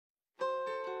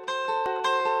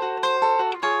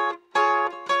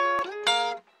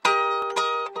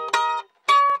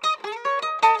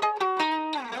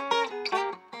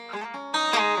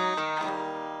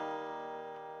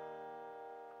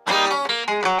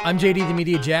I'm JD the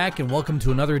Media Jack, and welcome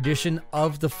to another edition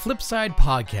of the Flipside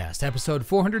podcast, episode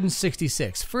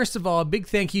 466. First of all, a big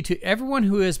thank you to everyone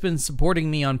who has been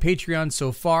supporting me on Patreon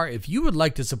so far. If you would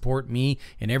like to support me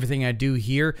in everything I do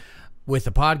here with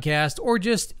the podcast, or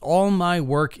just all my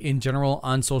work in general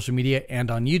on social media and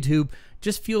on YouTube,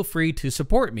 just feel free to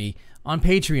support me on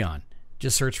Patreon.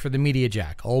 Just search for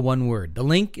TheMediajack, all one word. The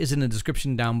link is in the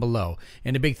description down below.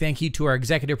 And a big thank you to our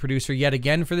executive producer yet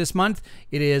again for this month.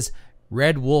 It is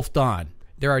Red Wolf Dawn.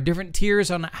 There are different tiers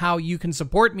on how you can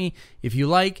support me if you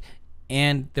like,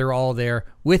 and they're all there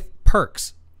with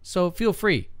perks. So feel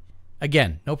free.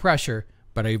 Again, no pressure,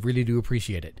 but I really do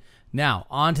appreciate it. Now,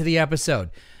 on to the episode.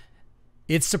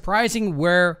 It's surprising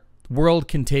where the world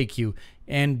can take you,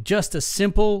 and just a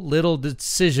simple little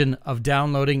decision of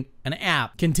downloading an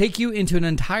app can take you into an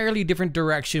entirely different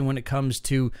direction when it comes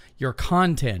to your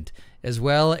content, as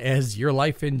well as your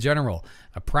life in general.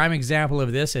 A prime example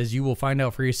of this, as you will find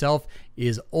out for yourself,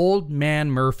 is Old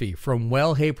Man Murphy from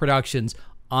Well Hey Productions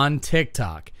on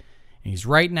TikTok. And he's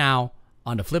right now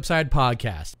on the Flipside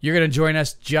podcast. You're going to join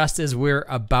us just as we're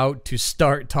about to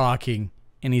start talking,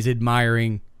 and he's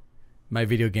admiring my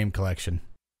video game collection.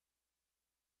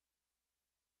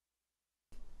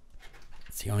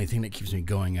 It's the only thing that keeps me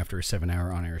going after a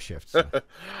 7-hour on-air shift. So.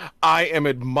 I am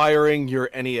admiring your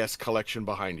NES collection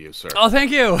behind you, sir. Oh,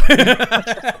 thank you.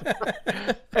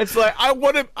 It's like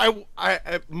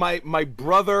my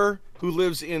brother who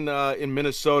lives in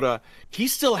Minnesota. He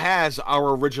still has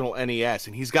our original NES,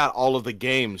 and he's got all of the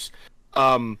games.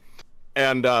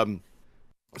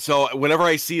 So whenever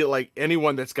I see like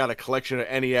anyone that's got a collection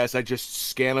of NES, I just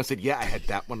scan and said, yeah, I had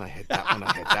that one, I had that one,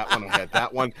 I had that one, I had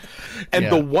that one. And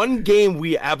the one game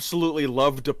we absolutely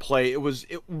loved to play, it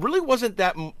really wasn't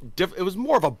that it was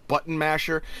more of a button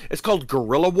masher. It's called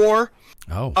Guerrilla War.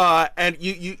 Oh. And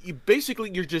you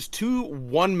basically, you're just two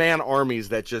one-man armies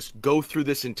that just go through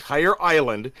this entire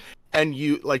island, and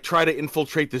you like try to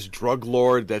infiltrate this drug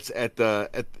lord that's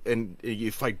and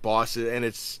you fight bosses,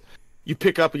 and you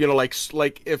pick up,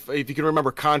 like if you can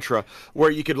remember Contra, where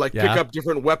you could pick up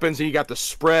different weapons, and you got the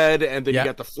spread, and then you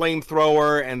got the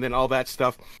flamethrower, and then all that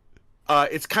stuff.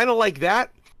 It's kind of like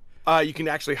that. You can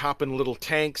actually hop in little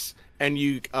tanks, and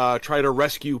you try to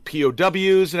rescue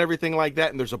POWs and everything like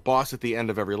that. And there's a boss at the end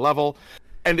of every level,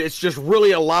 and it's just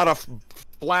really a lot of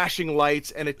flashing lights.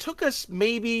 And it took us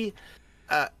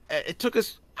I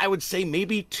would say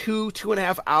maybe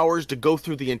 2.5 hours to go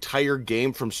through the entire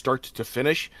game from start to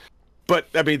finish. But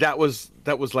I mean, that was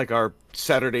like our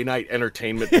Saturday night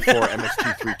entertainment before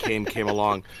MST3 came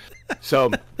along.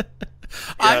 So,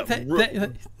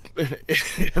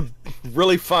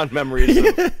 really fun memories.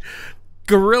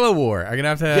 Guerrilla War. I'm gonna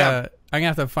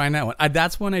have to find that one.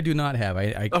 That's one I do not have.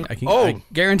 I can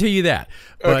guarantee you that.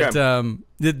 But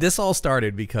this all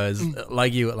started because,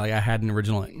 like I had an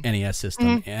original NES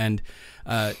system, and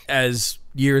as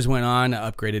years went on, I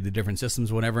upgraded to different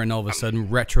systems, whatever, and all of a sudden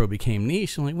retro became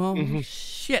niche. I'm like, well,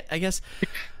 shit, I guess.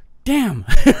 Damn,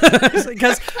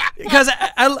 because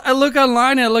I look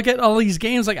online and I look at all these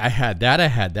games, like I had that,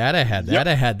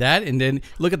 and then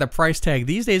look at the price tag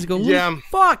these days and go,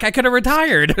 fuck, I could have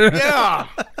retired. Yeah.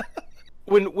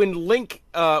 When Link,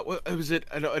 was it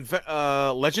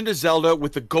Legend of Zelda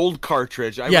with the gold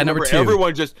cartridge? I remember number 2.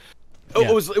 Everyone just,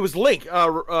 it was Link.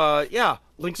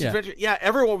 Link's Adventure. Yeah,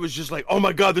 everyone was just like, oh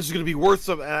my god, this is gonna be worth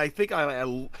something. And I think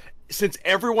since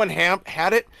everyone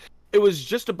had it, it was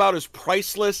just about as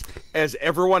priceless as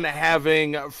everyone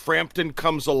having Frampton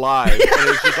Comes Alive. And it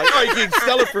was just like, oh, you can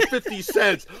sell it for 50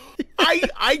 cents.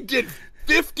 I did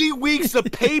 50 weeks of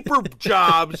paper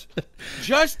jobs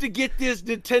just to get this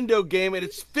Nintendo game, and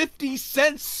it's 50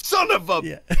 cents, son of a...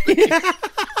 Yeah.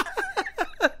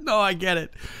 No, I get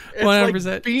it. 100%. It's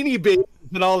like Beanie Babies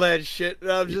and all that shit.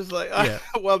 And I'm just like,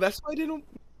 well, that's why I didn't...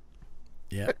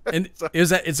 Yeah, and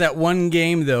it's that one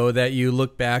game, though, that you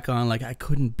look back on, like, I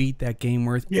couldn't beat that game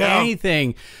worth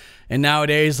anything. And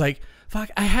nowadays, like, fuck,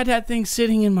 I had that thing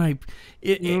sitting in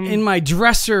my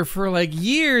dresser for like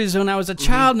years when I was a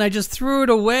child, and I just threw it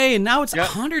away, and now it's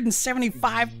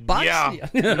 $175.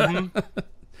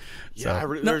 Yeah.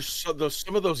 There's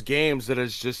some of those games that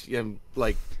is just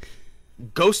like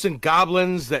Ghosts and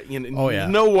Goblins that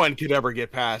no one could ever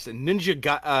get past, and Ninja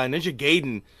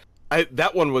Gaiden.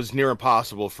 That one was near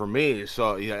impossible for me.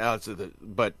 So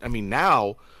but I mean,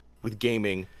 now with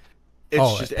gaming,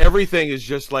 it's just everything is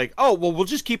just like, oh well, we'll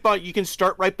just keep on. You can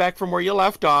start right back from where you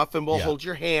left off, and we'll hold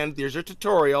your hand. There's a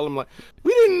tutorial. I'm like,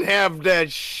 we didn't have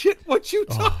that shit. What you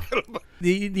talking about?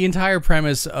 The entire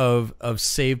premise of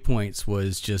save points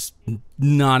was just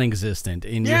non-existent,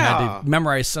 and you had to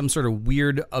memorize some sort of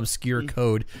weird, obscure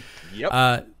code. Yep.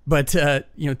 But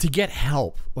you know, to get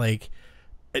help, like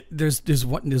there's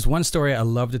one story I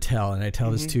love to tell, and I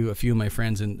tell this to a few of my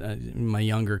friends and my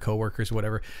younger coworkers,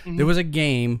 whatever. There was a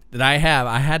game that I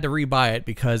had to rebuy it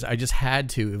because I just had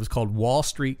to. It was called Wall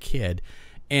Street Kid,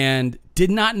 and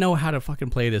did not know how to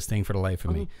fucking play this thing for the life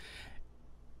of me.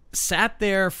 Sat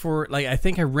there for like, I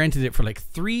think I rented it for like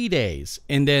 3 days,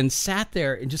 and then sat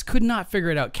there and just could not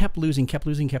figure it out. Kept losing.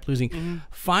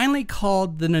 Finally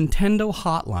called the Nintendo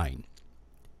hotline.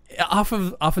 Off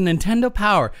of Nintendo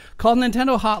Power, called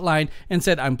Nintendo hotline and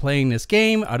said, I'm playing this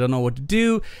game, I don't know what to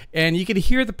do. And you could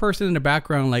hear the person in the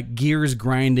background like gears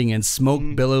grinding and smoke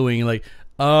billowing, like,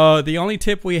 the only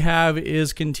tip we have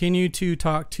is continue to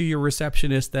talk to your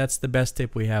receptionist. That's the best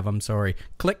tip we have. I'm sorry.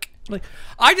 Click. Like,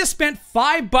 I just spent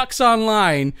 $5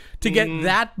 online to get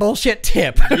that bullshit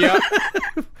tip. Yeah.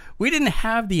 We didn't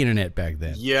have the internet back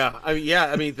then. Yeah, I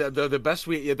mean, the best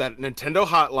that Nintendo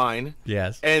hotline.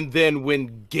 Yes. And then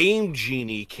when Game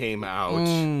Genie came out,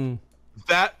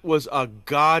 that was a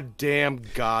goddamn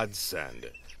godsend.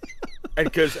 And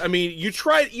because I mean, you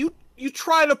try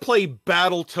to play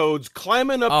Battletoads,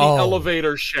 climbing up the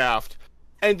elevator shaft,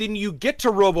 and then you get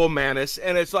to Robomanus,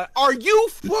 and it's like, are you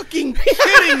fucking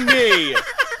kidding me?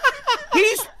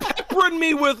 He's peppering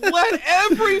me with lead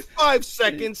every 5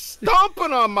 seconds,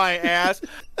 stomping on my ass.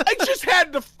 I just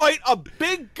had to fight a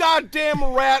big goddamn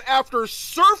rat after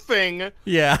surfing.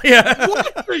 Yeah.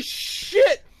 What the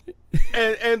shit?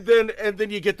 And then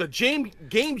you get the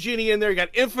Game Genie in there. You got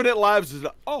infinite lives.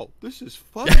 Oh, this is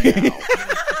fun now.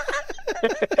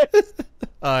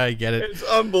 I get it. It's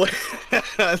unbelievable.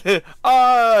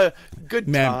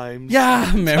 Good times.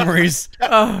 Yeah, memories.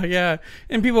 Oh, yeah.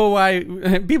 And people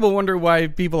wonder why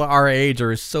people our age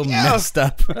are so messed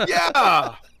up.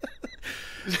 Yeah.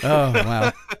 Oh,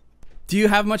 wow. Do you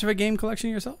have much of a game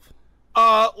collection yourself?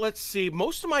 Let's see.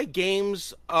 Most of my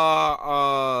games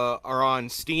are on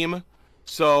Steam.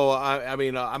 So I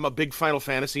mean, I'm a big Final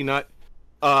Fantasy nut.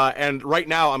 And right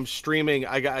now I'm streaming.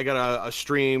 I got a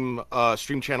stream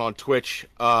channel on Twitch.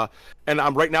 And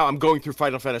I'm going through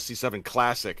Final Fantasy VII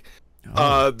Classic.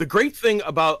 The great thing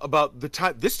about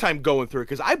this time going through it,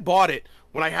 because I bought it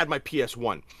when I had my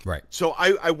PS1. Right. So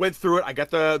I went through it. I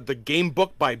got the game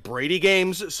book by Brady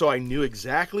Games, so I knew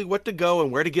exactly what to go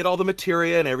and where to get all the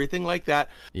materia and everything like that.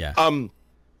 Yeah.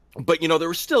 But, there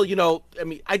was still, I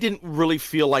mean, I didn't really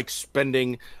feel like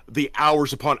spending the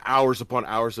hours upon hours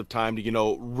of time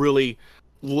to, really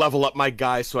level up my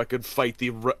guy so I could fight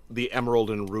the Emerald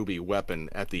and Ruby weapon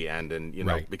at the end. And,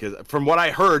 because from what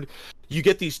I heard, you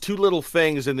get these two little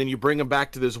things and then you bring them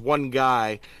back to this one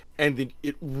guy and then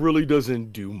it really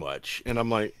doesn't do much. And I'm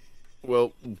like,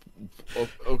 well,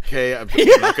 okay, I'm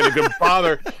not going to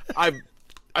bother.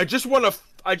 I just want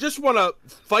to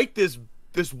fight this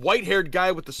white-haired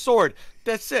guy with the sword.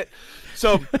 That's it.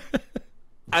 So,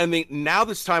 I mean, now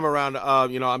this time around,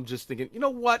 I'm just thinking, you know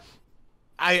what?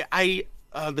 The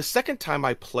second time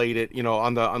I played it,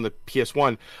 on the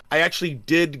PS1, I actually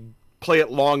did play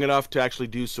it long enough to actually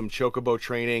do some chocobo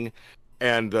training,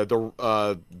 and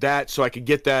that so I could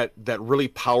get that really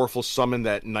powerful summon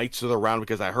that Knights of the Round,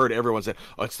 because I heard everyone say,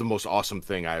 oh, it's the most awesome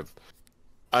thing I've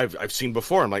seen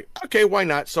before. I'm like, okay, why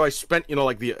not? So I spent,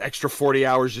 like the extra 40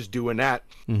 hours just doing that.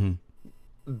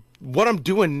 What I'm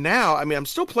doing now, I mean, I'm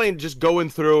still playing, just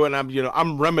going through, and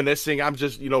I'm reminiscing. I'm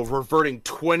just, reverting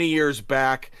 20 years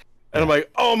back, and I'm like,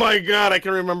 oh my God, I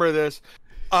can remember this.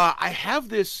 I have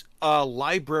this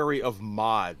library of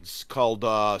mods called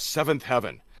Seventh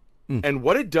Heaven. And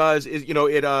what it does is,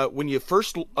 when you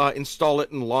first install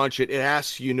it and launch it, it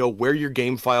asks where your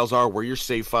game files are, where your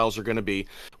save files are going to be,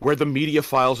 where the media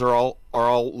files are all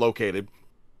located.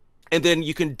 And then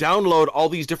you can download all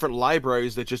these different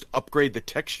libraries that just upgrade the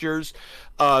textures.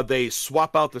 They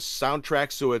swap out the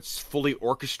soundtrack so it's fully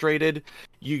orchestrated.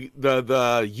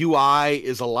 The UI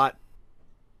is a lot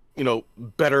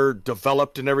better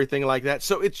developed and everything like that.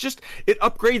 So it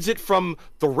upgrades it from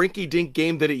the rinky-dink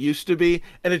game that it used to be,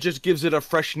 and it just gives it a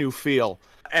fresh new feel.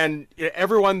 And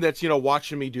everyone that's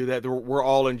watching me do that, we're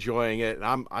all enjoying it.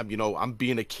 And I'm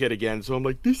being a kid again, so I'm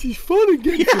like, this is fun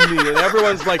again for me. And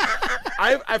everyone's like,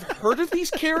 I've heard of these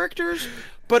characters,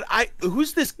 but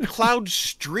who's this Cloud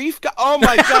Streif guy? Oh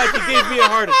my God, he gave me a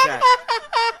heart attack.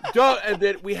 And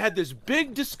then we had this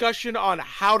big discussion on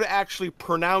how to actually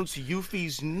pronounce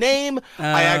Yuffie's name.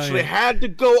 I actually had to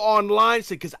go online,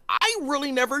 because I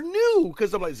really never knew.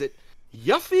 Because I'm like, is it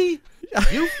Yuffie?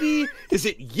 Yuffie? Is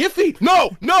it Yiffy?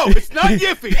 No, it's not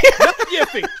Yiffy. Not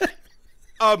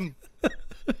Yiffy.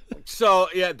 So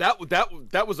yeah, that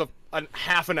was a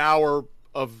half an hour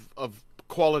of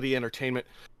quality entertainment.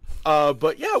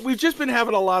 But yeah, we've just been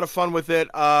having a lot of fun with it.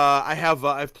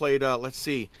 I've played. Let's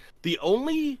see.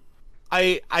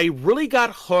 I really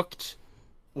got hooked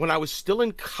when I was still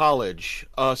in college.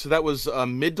 So that was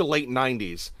mid to late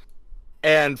 '90s,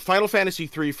 and Final Fantasy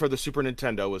III for the Super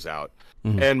Nintendo was out,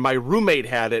 and my roommate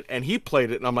had it, and he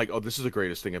played it, and I'm like, oh, this is the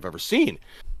greatest thing I've ever seen.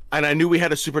 And I knew we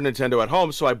had a Super Nintendo at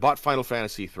home, so I bought Final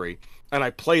Fantasy III, and I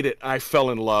played it, and I fell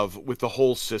in love with the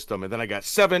whole system. And then I got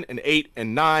 7 and 8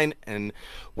 and 9, and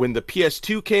when the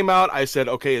PS2 came out, I said,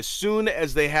 okay, as soon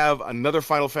as they have another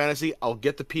Final Fantasy, I'll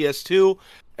get the PS2,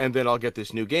 and then I'll get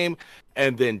this new game.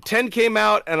 And then 10 came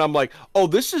out, and I'm like, oh,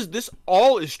 this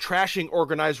all is trashing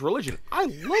organized religion. I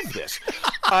love this.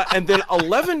 And then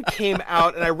 11 came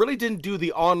out, and I really didn't do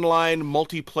the online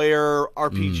multiplayer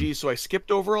RPG, so I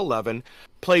skipped over 11.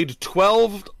 Played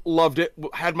 12, loved it,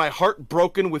 had my heart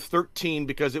broken with 13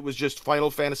 because it was just Final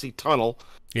Fantasy Tunnel.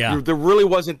 Yeah. There really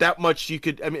wasn't that much you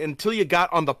could, I mean, until you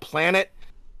got on the planet,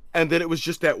 and then it was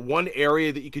just that one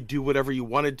area that you could do whatever you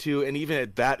wanted to, and even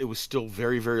at that, it was still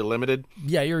very, very limited.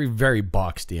 Yeah, you're very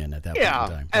boxed in at that point in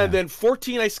time. And then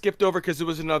 14 I skipped over because it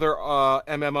was another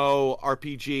MMO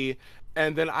RPG,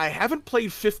 and then I haven't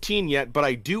played 15 yet, but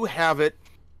I do have it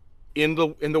in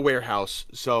the warehouse,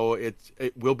 so it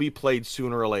will be played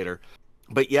sooner or later.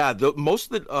 But yeah,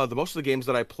 most of the games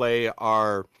that I play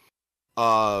are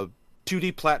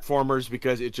 2D platformers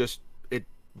because it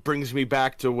brings me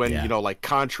back to when like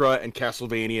Contra and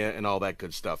Castlevania and all that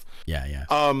good stuff. Yeah.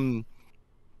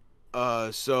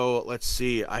 So let's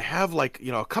see. I have like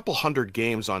a couple hundred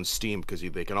games on Steam because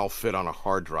they can all fit on a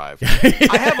hard drive.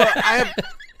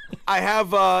 I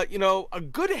have a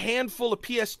good handful of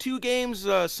PS2 games,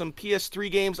 some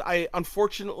PS3 games.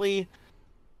 Unfortunately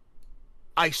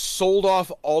I sold off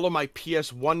all of my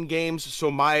PS1 games, so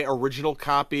my original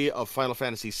copy of Final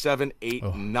Fantasy 7,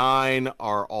 8, 9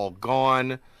 are all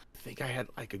gone. I think I had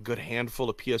like a good handful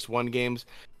of PS1 games,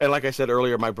 and like I said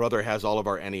earlier, my brother has all of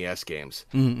our NES games.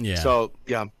 So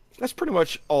yeah, that's pretty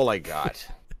much all I got.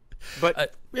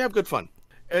 But we have good fun.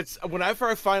 It's whenever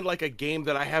I find like a game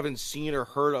that I haven't seen or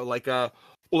heard of, like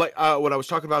when I was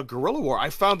talking about Guerrilla War, I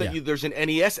found that there's an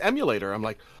NES emulator. I'm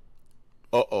like,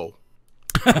 uh-oh.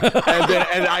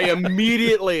 and I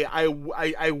immediately I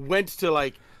went to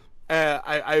like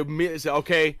I immediately said,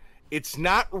 okay, it's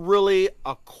not really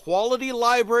a quality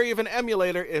library of an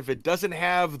emulator if it doesn't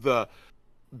have the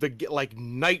like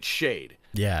Nightshade.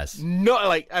 Yes. No,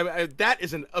 like that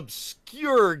is an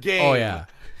obscure game. Oh yeah.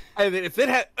 And if it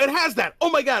has that,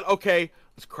 oh my god, okay,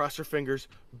 let's cross our fingers,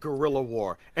 Guerrilla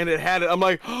War, and it had it. I'm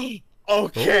like,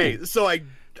 okay, so I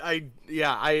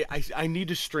need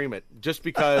to stream it just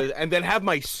because, and then have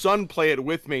my son play it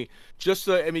with me. Just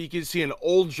so, I mean, you can see an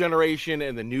old generation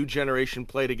and the new generation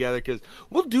play together, because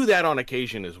we'll do that on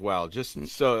occasion as well. Just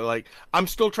so, like, I'm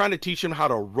still trying to teach him how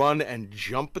to run and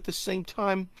jump at the same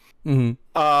time.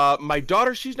 My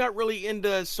daughter, she's not really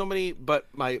into so many, but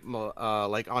my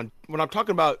like on when I'm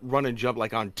talking about run and jump,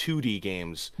 like on 2D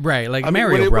games, right? Like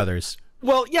Mario Brothers.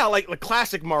 Well, yeah, like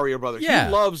classic Mario Brothers. Yeah.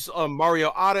 He loves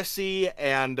Mario Odyssey,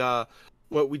 and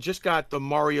we just got the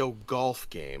Mario Golf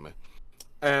game,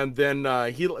 and then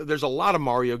there's a lot of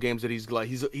Mario games that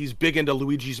he's big into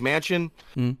Luigi's Mansion.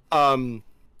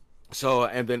 So,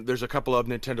 and then there's a couple of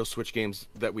Nintendo Switch games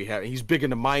that we have. He's big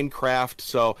into Minecraft,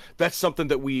 so that's something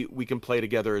that we can play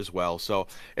together as well. So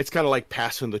it's kind of like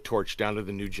passing the torch down to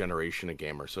the new generation of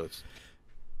gamers. So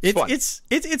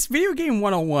it's video game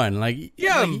 101. Like,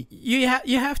 yeah, like you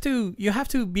have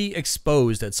to be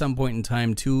exposed at some point in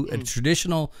time to a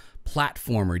traditional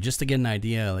platformer just to get an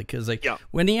idea. Like, because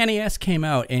when the NES came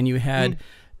out and you had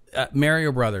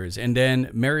Mario Brothers and then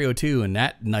Mario 2 and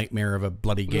that nightmare of a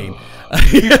bloody game,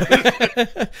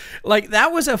 like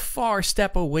that was a far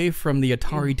step away from the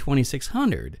Atari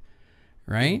 2600.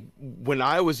 Right? When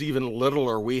I was even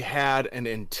littler, we had an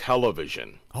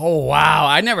Intellivision. Oh wow,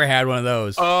 I never had one of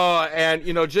those. And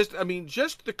just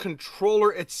the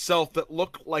controller itself that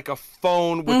looked like a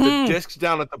phone with the discs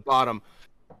down at the bottom.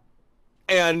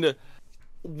 And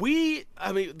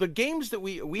the games that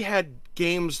we had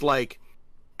games like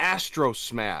Astro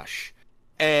Smash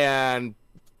and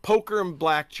Poker and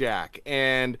Blackjack,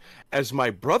 and as my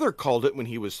brother called it when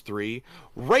he was 3,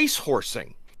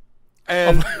 racehorsing.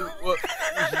 And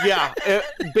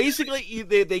basically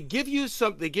they give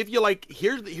you like,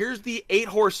 here's the 8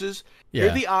 horses, here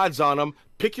are the odds on them,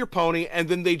 pick your pony, and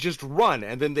then they just run,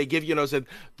 and then they give said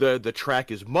the track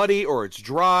is muddy or it's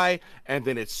dry, and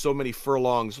then it's so many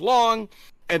furlongs long,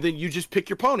 and then you just pick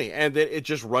your pony, and then it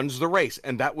just runs the race,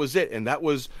 and that was it. And that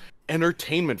was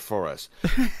entertainment for us.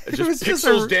 was just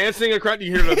pixels dancing across.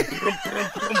 You hear the brum,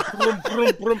 brum, brum,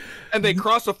 brum, brum, and they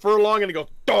cross a furlong and they go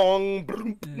dong.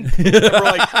 Brum, brum. And we're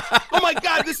like, oh my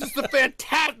God, this is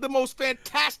the most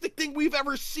fantastic thing we've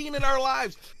ever seen in our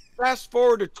lives. Fast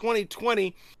forward to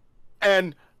 2020,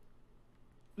 and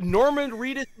Norman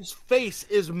Reedus' face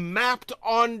is mapped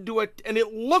onto it, and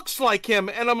it looks like him,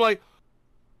 and I'm like,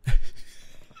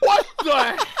 what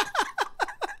the?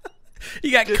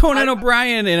 You got Conan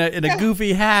O'Brien in a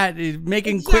goofy hat,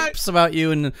 making quips about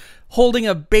you and holding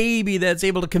a baby that's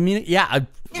able to communicate. Yeah,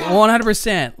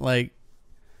 100%. Like,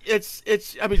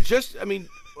 I mean,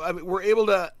 we're able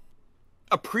to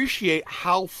appreciate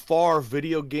how far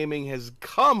video gaming has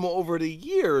come over the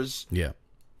years. Yeah.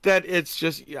 That it's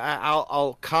just,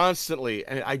 I'll constantly,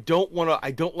 and I don't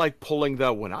like pulling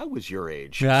the when I was your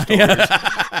age stories,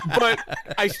 but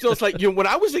I still, it's like, when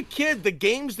I was a kid, the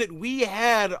games that we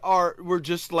had were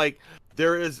just like,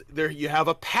 you have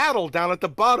a paddle down at the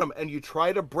bottom and you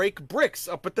try to break bricks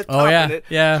up at the top and it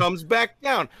comes back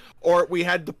down. Or we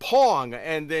had the Pong,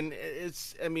 and then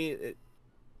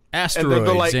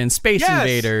asteroids and Space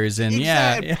Invaders and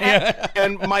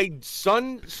and my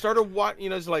son started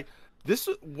watching, he's like,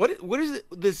 what is it?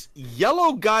 This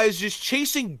yellow guy is just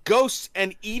chasing ghosts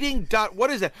and eating what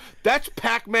is that? That's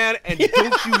Pac-Man, and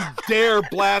don't you dare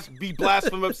be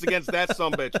blasphemous against that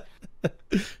sumbitch.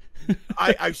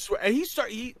 I swear.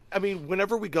 And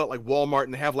whenever we go like Walmart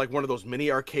and they have like one of those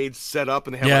mini arcades set up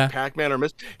and they have like Pac-Man or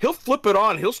Miss, he'll flip it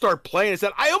on, he'll start playing and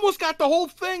said, I almost got the whole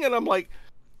thing, and I'm like,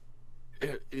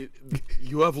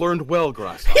 you have learned well,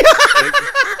 Grasshopper.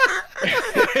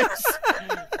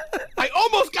 I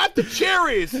almost got the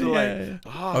cherries.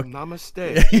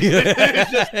 Namaste.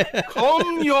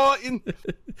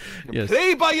 Just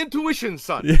play by intuition,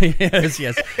 son. yes.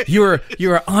 You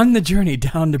are on the journey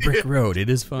down the brick road. It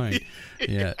is fine.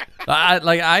 Yeah.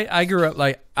 I grew up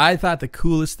I thought the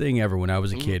coolest thing ever when I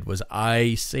was a kid was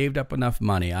I saved up enough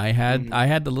money. I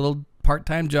had the little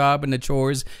part-time job and the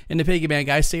chores in the piggy bank.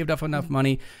 I saved up enough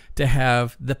money to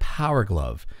have the Power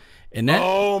Glove. And that,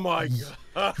 oh my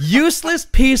God, useless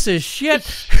piece of shit.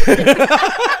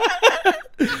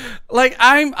 Like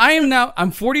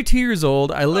I'm 42 years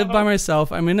old. I live by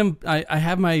myself. I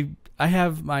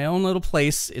have my own little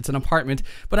place. It's an apartment,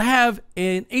 but I have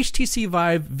an HTC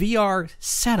Vive VR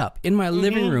setup in my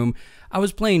living room. I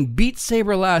was playing Beat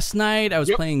Saber last night. I was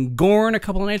playing Gorn a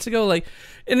couple of nights ago. Like,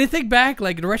 and you think back,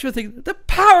 like the retro thing, the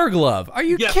Power Glove. Are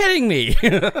you kidding me?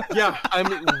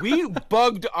 We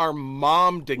bugged our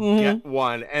mom to get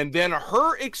one, and then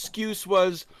her excuse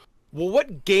was, "Well,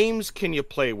 what games can you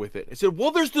play with it?" I said,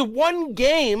 "Well, there's the one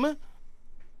game."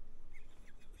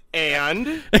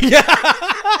 And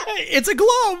it's a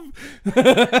glove.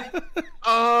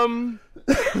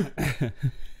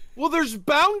 Well, there's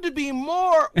bound to be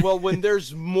more. Well, when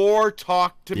there's more,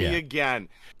 talk to me again.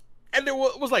 And there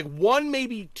was like one,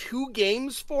 maybe two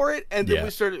games for it, and then we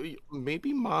started.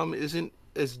 Maybe Mom isn't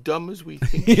as dumb as we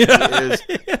think she is.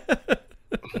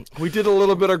 We did a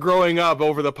little bit of growing up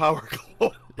over the Power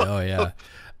Glove. Oh yeah,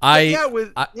 I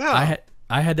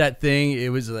had that thing. It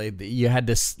was like you had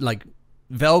this like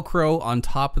Velcro on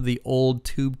top of the old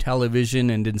tube television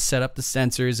and then set up the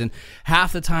sensors, and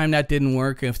half the time that didn't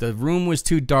work. If the room was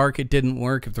too dark, it didn't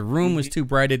work. If the room was too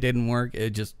bright, it didn't work.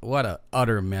 It just, what a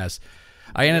utter mess.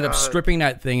 I ended up stripping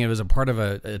that thing. It was a part of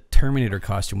a Terminator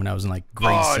costume when I was in like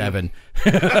grade 7.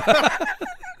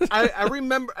 I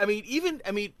remember, even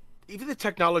the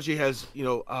technology has,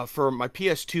 for my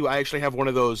PS2, I actually have one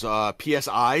of those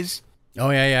PSIs. Oh,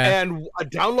 yeah. And a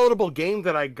downloadable game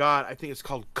that I got, I think it's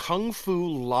called Kung Fu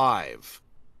Live.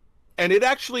 And it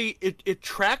actually, it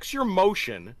tracks your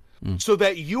motion so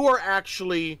that you are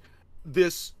actually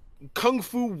this Kung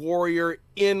Fu warrior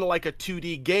in like a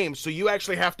 2D game. So you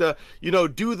actually have to,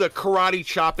 do the karate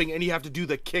chopping, and you have to do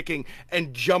the kicking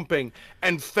and jumping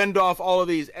and fend off all of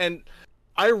these. And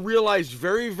I realized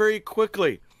very, very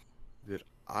quickly that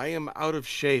I am out of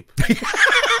shape.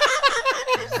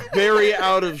 Very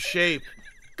out of shape,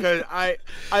 because I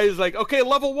was like, okay,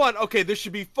 level 1, okay, this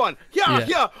should be fun.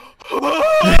 Yeah.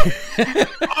 Oh,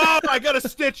 I got a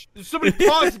stitch. Somebody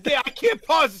pause it. I can't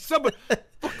pause it. Somebody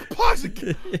pause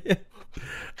it.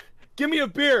 Give me a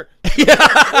beer.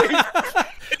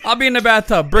 I'll be in the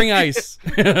bathtub. Bring ice.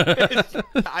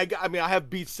 I have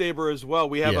Beat Saber as well.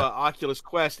 We have an Oculus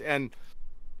Quest, and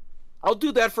I'll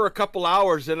do that for a couple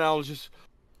hours, and I'll just,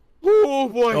 oh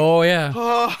boy. Oh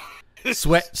yeah.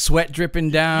 Sweat dripping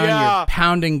down, you're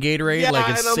pounding Gatorade like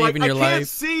it's saving your life. I can't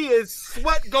see, it's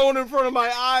sweat going in front of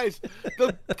my eyes.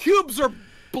 The cubes are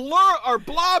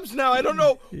blobs now. I don't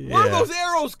know where those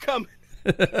arrows come.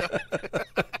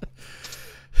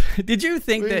 Did you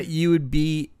think that you would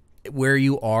be where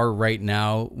you are right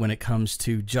now when it comes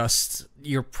to just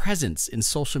your presence in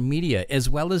social media, as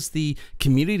well as the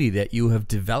community that you have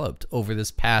developed over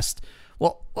this past,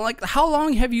 well, like how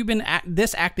long have you been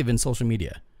this active in social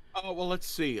media? Oh, well, let's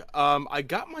see. I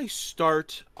got my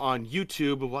start on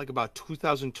YouTube like about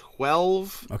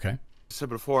 2012. Okay. I said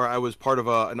before, I was part of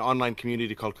an online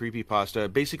community called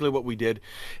Creepypasta. Basically, what we did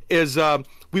is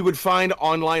we would find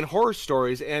online horror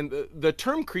stories, and the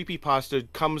term creepypasta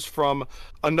comes from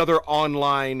another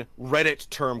online Reddit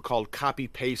term called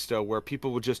copy-pasta, where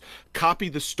people would just copy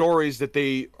the stories that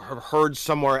they have heard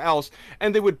somewhere else,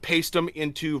 and they would paste them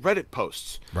into Reddit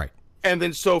posts. Right. And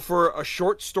then so for a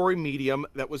short story medium,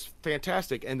 that was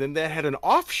fantastic. And then that had an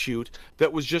offshoot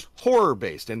that was just horror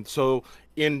based. And so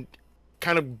in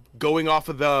kind of going off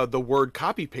of the word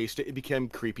copy paste, it became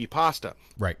creepypasta.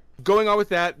 Right. Going on with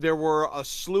that, there were a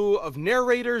slew of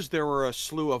narrators, there were a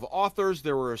slew of authors,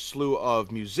 there were a slew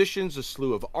of musicians, a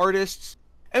slew of artists.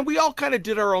 And we all kind of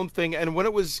did our own thing. And when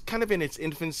it was kind of in its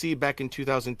infancy back in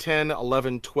 2010,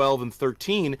 11, 12, and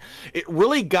 13, it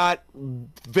really got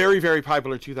very, very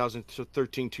popular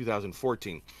 2013,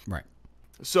 2014. Right.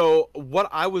 So what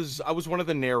I was one of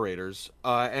the narrators,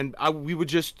 and we would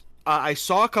just, I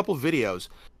saw a couple videos,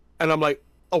 and I'm like,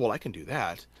 oh, well, I can do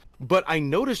that. But I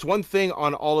noticed one thing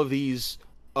on all of these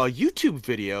YouTube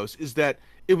videos is that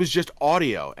it was just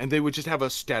audio, and they would just have a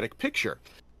static picture.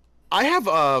 I have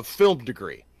a film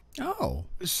degree. Oh.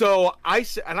 So I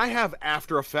have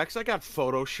After Effects. I got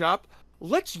Photoshop.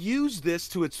 Let's use this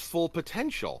to its full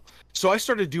potential. So I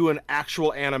started doing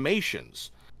actual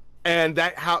animations. And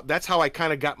that's how I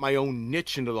kind of got my own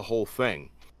niche into the whole thing.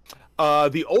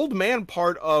 The old man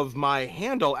part of my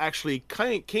handle actually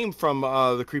came from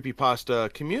the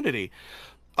Creepypasta community.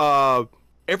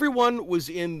 Everyone was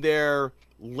in their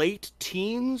late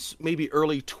teens, maybe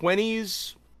early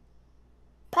 20s,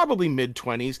 probably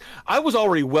mid-20s. I was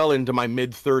already well into my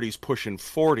mid-30s, pushing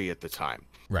 40 at the time.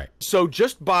 Right. So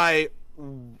just by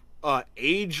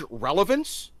age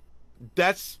relevance,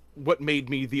 that's what made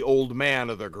me the old man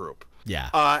of the group. Yeah.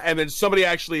 And then somebody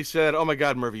actually said, oh my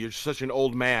God, Murphy, you're such an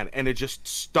old man. And it just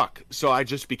stuck. So I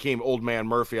just became Old Man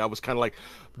Murphy. I was kind of like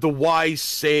the wise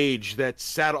sage that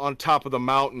sat on top of the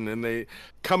mountain. And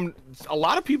a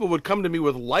lot of people would come to me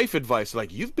with life advice.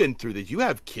 Like, you've been through this. You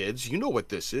have kids. You know what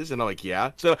this is. And I'm like,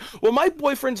 yeah. So, well, my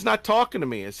boyfriend's not talking to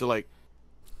me. And so like,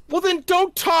 well, then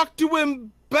don't talk to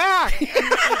him back.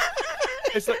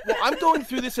 It's like, well, I'm going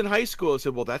through this in high school. I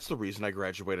said, well, that's the reason I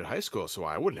graduated high school, so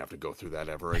I wouldn't have to go through that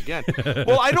ever again.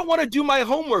 Well, I don't want to do my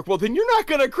homework. Well, then you're not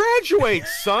going to graduate,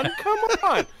 son. Come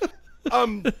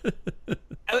on.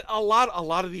 A lot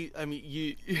of the, I mean,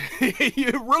 you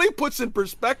it really puts in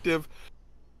perspective.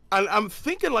 I'm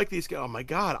thinking like these guys. Oh my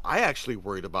God, I actually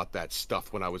worried about that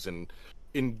stuff when I was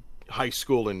in high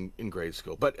school and in grade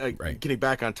school. But right. Getting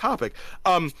back on topic,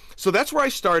 so that's where I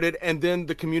started, and then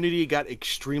the community got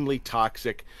extremely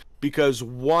toxic because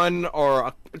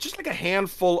just like a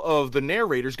handful of the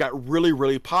narrators got really,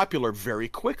 really popular very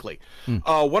quickly.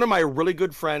 One of my really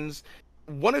good friends,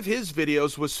 one of his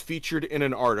videos was featured in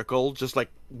an article, just like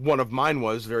one of mine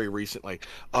was very recently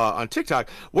on TikTok.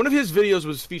 One of his videos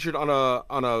was featured on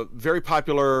a very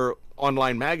popular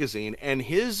online magazine, and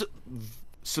his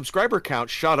subscriber count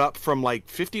shot up from like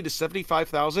 50 to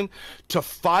 75,000 to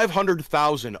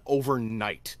 500,000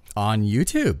 overnight on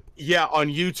YouTube. Yeah, on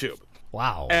YouTube.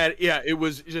 Wow. And yeah, it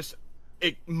was just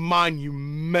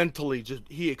monumentally, just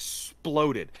he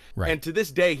exploded. Right. And to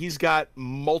this day, he's got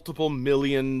multiple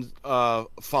million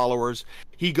followers.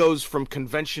 He goes from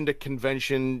convention to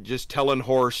convention, just telling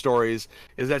horror stories.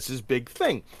 That's his big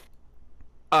thing.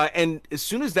 And as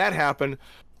soon as that happened,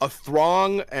 a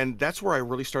throng, and that's where I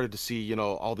really started to see,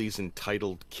 all these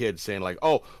entitled kids saying like,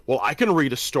 oh, well, I can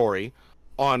read a story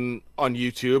on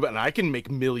YouTube and I can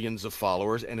make millions of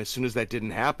followers. And as soon as that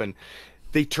didn't happen,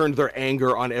 they turned their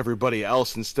anger on everybody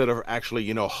else instead of actually,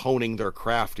 honing their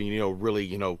craft and,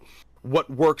 really, what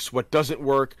works, what doesn't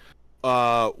work.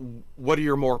 What are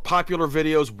your more popular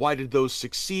videos? Why did those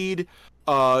succeed?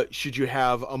 Should you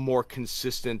have a more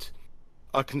consistent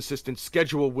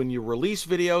schedule when you release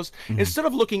videos? Instead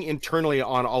of looking internally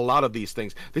on a lot of these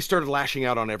things, they started lashing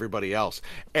out on everybody else,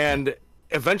 and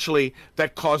eventually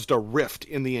that caused a rift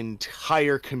in the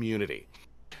entire community,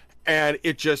 and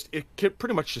it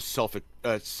pretty much just self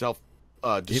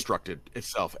destructed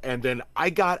itself. And then I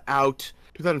got out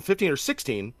 2015 or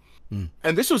 16,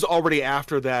 and this was already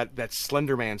after that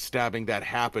Slender Man stabbing that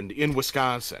happened in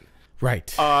Wisconsin.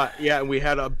 Right. Yeah, and we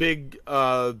had a big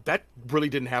that really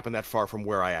didn't happen that far from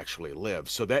where I actually live.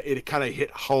 So that it kind of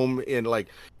hit home in like,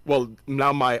 well,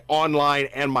 now my online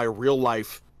and my real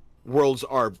life worlds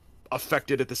are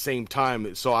affected at the same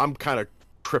time. So I'm kind of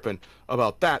tripping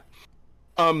about that.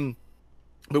 But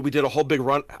we did a whole big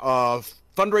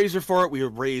fundraiser for it. We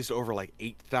raised over like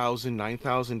 $8,000,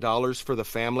 $9,000 for the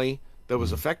family that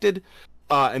was affected.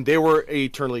 And they were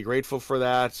eternally grateful for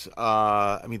that.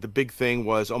 I mean, the big thing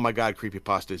was, oh my God,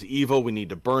 creepypasta is evil. We need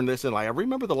to burn this. And I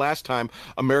remember the last time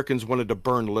Americans wanted to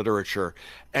burn literature,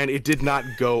 and it did not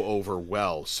go over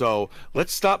well. So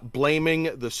let's stop blaming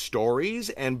the stories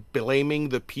and blaming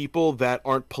the people that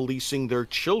aren't policing their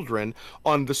children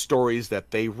on the stories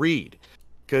that they read.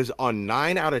 Because on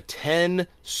 9 out of 10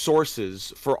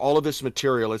 sources for all of this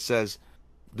material, it says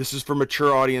this is for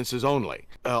mature audiences only.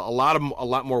 A lot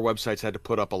more websites had to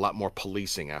put up a lot more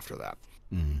policing after that.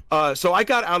 So I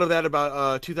got out of that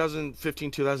about 2015,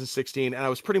 2016, and I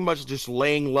was pretty much just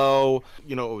laying low.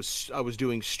 You know, I was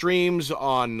doing streams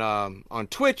on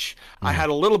Twitch. I had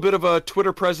a little bit of a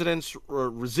Twitter presence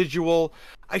residual.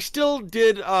 I still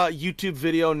did YouTube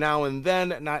video now and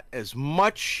then, not as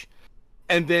much.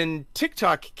 And then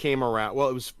TikTok came around. Well,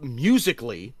 it was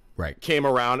Musically came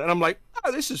around, and I'm like,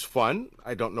 oh, this is fun.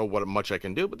 I don't know what much I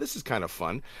can do, but this is kind of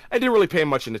fun. I didn't really pay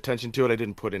much attention to it. I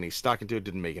didn't put any stock into it.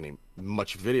 Didn't make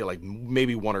much video, like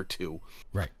maybe 1 or 2.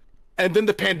 Right. And then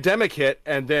the pandemic hit,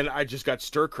 and then I just got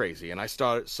stir crazy, and I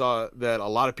saw that a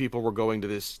lot of people were going to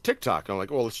this TikTok. And I'm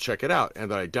like, well, let's check it out. And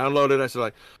then I downloaded it. I said,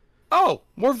 like, oh,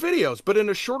 more videos, but in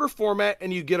a shorter format,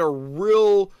 and you get a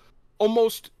real,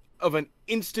 almost of an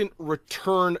instant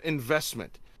return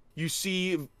investment. You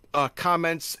see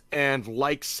comments and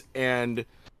likes and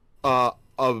a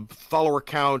follower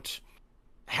count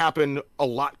happen a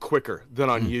lot quicker than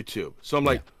on YouTube. So I'm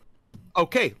like,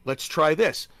 okay, let's try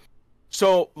this.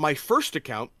 So my first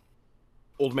account,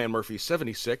 Old Man Murphy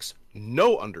 76,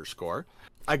 no underscore,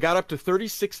 I got up to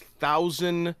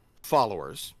 36,000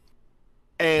 followers,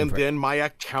 and then my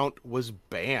account was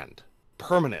banned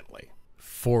permanently.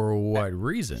 For what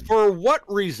reason? For what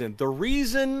reason? The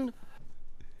reason,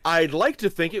 I'd like to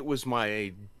think it was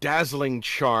my dazzling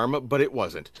charm, but it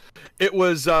wasn't. It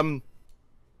was, I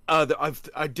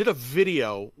did a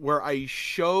video where I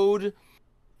showed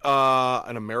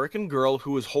an American girl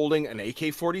who was holding an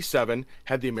AK-47,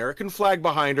 had the American flag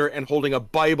behind her, and holding a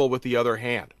Bible with the other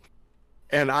hand.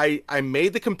 And I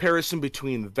made the comparison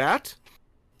between that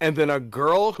and then a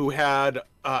girl who had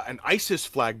an ISIS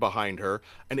flag behind her,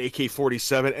 an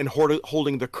AK-47, and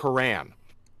holding the Quran.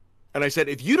 And I said,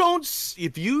 if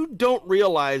you don't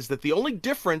realize that the only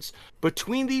difference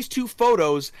between these two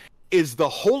photos is the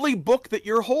holy book that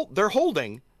they're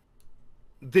holding,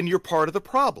 then you're part of the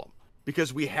problem.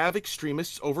 Because we have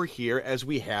extremists over here as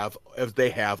they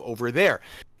have over there.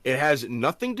 It has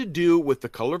nothing to do with the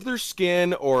color of their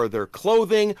skin or their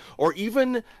clothing or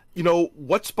even,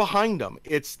 what's behind them.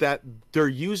 It's that they're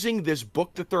using this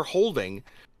book that they're holding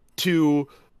to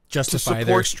justify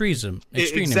their extremism.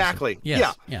 Exactly.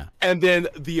 Yes. Yeah. And then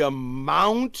the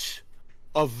amount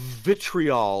of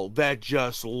vitriol that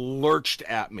just lurched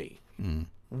at me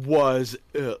was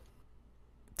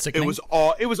sickening?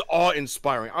 It was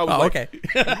awe-inspiring. I was okay.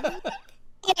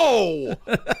 Oh,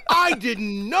 I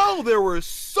didn't know there were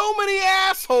so many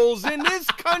assholes in this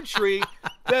country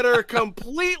that are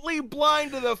completely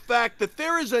blind to the fact that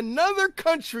there is another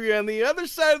country on the other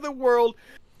side of the world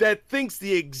that thinks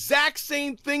the exact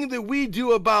same thing that we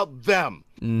do about them.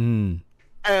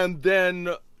 And then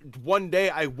one day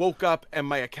I woke up and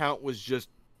my account was just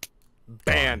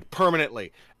banned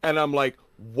permanently. And I'm like,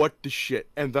 what the shit?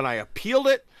 And then I appealed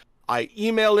it. I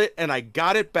emailed it and I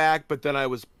got it back, but then I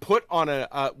was put on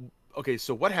okay,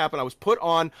 so what happened? I was put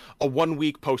on a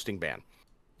 1-week posting ban.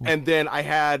 And then I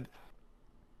had,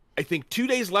 I think, 2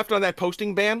 days left on that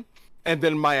posting ban, and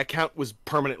then my account was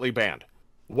permanently banned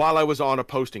while I was on a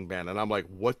posting ban. And I'm like,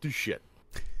 what the shit?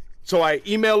 So I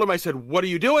emailed them. I said, what are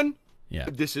you doing? Yeah.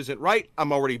 This isn't right.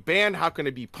 I'm already banned. How can I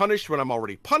be punished when I'm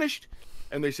already punished?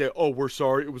 And they say, oh, we're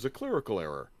sorry. It was a clerical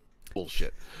error.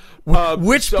 Bullshit.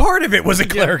 Which part of it was a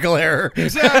clerical error?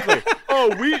 Exactly.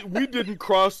 Oh, we didn't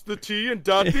cross the T and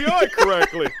dot the I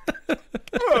correctly.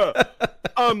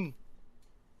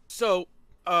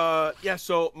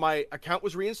 So my account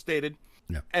was reinstated.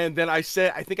 Yeah. And then I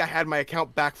think I had my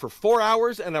account back for 4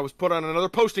 hours and I was put on another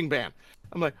posting ban.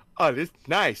 I'm like, oh, this is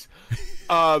nice.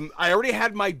 I already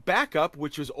had my backup,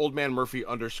 which was Old Man Murphy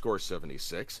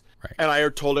 _76. Right. And I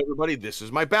told everybody, this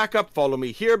is my backup. Follow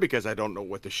me here because I don't know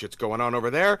what the shit's going on over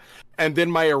there. And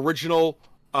then my original,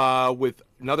 with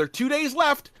another 2 days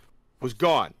left, was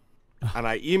gone. And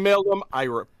I emailed them.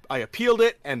 I appealed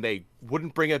it, and they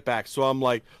wouldn't bring it back. So I'm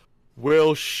like,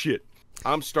 well, shit.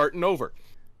 I'm starting over.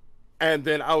 And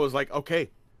then I was like, okay,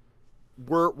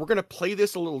 we're going to play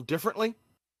this a little differently.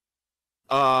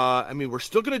 I mean, we're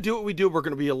still going to do what we do. We're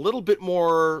going to be a little bit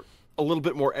more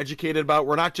educated about it.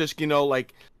 We're not just,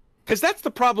 like, because that's the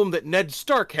problem that Ned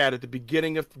Stark had at the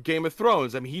beginning of Game of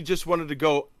Thrones. I mean, he just wanted to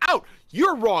go out.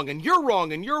 You're wrong, and you're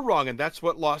wrong, and you're wrong, and that's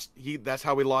that's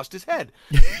how he lost his head.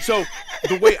 So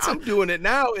the way I'm doing it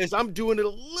now is I'm doing it a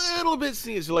little bit.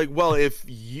 It's like, well, if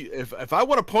I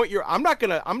want to point I'm not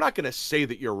gonna say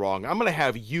that you're wrong. I'm gonna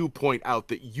have you point out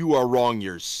that you are wrong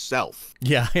yourself.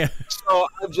 Yeah. So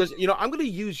I'm just, I'm gonna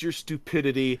use your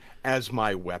stupidity as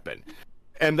my weapon,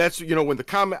 and that's, when the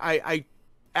comment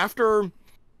after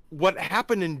what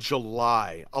happened in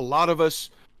July, a lot of us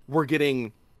were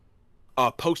getting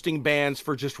posting bans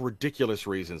for just ridiculous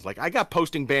reasons. Like, I got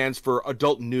posting bans for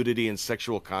adult nudity and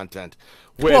sexual content.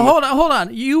 Well, hold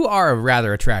on. You are a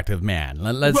rather attractive man.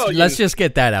 Let's just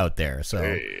get that out there. So,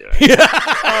 well,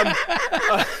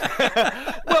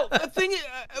 the thing is,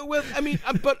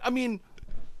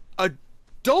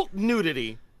 adult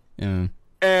nudity. Yeah.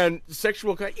 And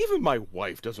sexual, even my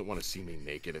wife doesn't want to see me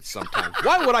naked at some time.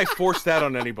 Why would I force that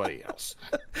on anybody else?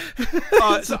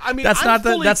 So, I mean, that's not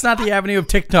the avenue of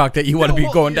TikTok that you want to be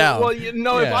going down. Well,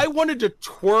 if I wanted to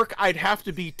twerk, I'd have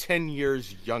to be 10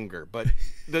 years younger. But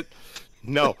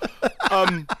no,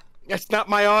 that's not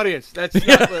my audience. That's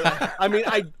not. I mean,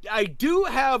 I do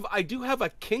have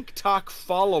a kink talk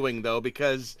following though,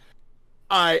 because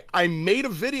I made a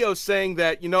video saying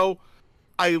that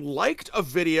I liked a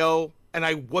video. And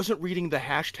I wasn't reading the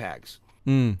hashtags.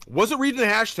 And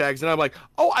I'm like,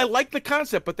 oh, I like the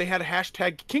concept, but they had a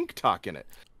hashtag kink talk in it.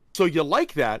 So you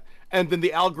like that, and then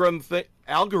the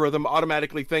algorithm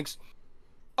automatically thinks,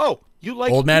 oh, you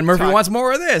like Old Man Murphy wants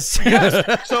more of this.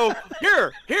 Yes. So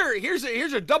here's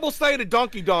a double-sided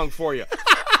donkey dong for you.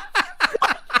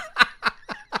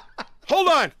 Hold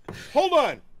on. Hold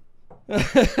on.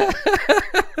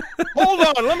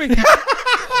 Let me.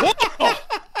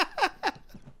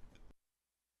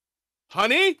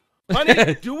 Honey,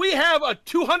 do we have a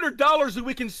 $200 that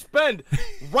we can spend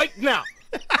right now?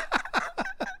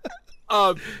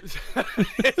 Some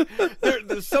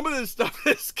of this stuff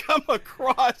has come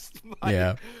across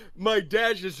my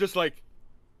dash is just like,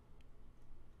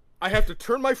 I have to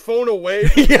turn my phone away.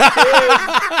 And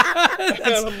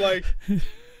I'm like,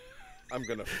 I'm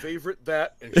gonna favorite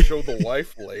that and show the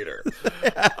wife later.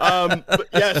 But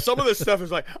yeah, some of this stuff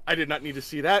is like, I did not need to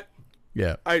see that.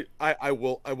 Yeah, I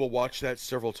will watch that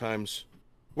several times.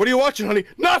 What are you watching, honey?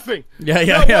 Nothing.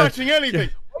 Not watching anything.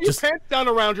 Your pants down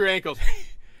around your ankles.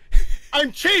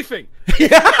 I'm chafing.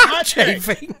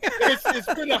 Chafing.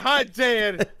 It's been a hot day,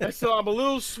 and so I'm a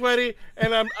little sweaty,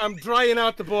 and I'm drying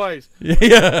out the boys.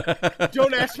 Yeah.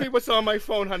 Don't ask me what's on my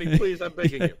phone, honey. Please, I'm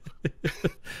begging you.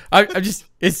 I'm just.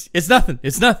 It's nothing.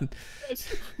 It's nothing.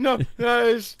 We'll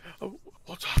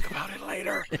talk about it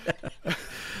later.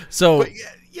 So. But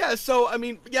so I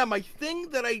mean, my thing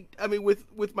that I mean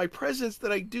with my presence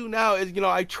that I do now is,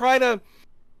 I try to.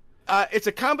 It's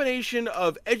a combination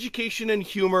of education and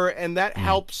humor, and that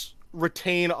helps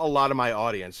retain a lot of my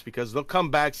audience, because they'll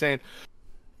come back saying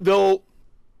the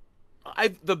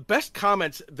best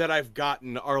comments that I've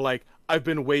gotten are like, I've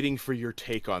been waiting for your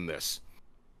take on this,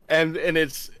 and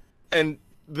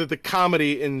the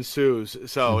comedy ensues.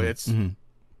 So it's.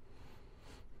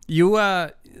 You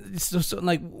so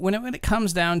like when it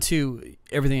comes down to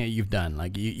everything that you've done,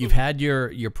 like you've had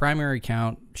your primary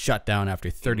account shut down after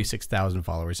 36,000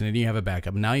 followers, and then you have a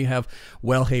backup. Now you have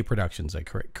Well Hey Productions,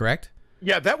 like correct?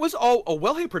 Yeah, that was all.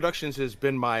 Well Hey Productions has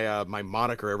been my my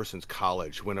moniker ever since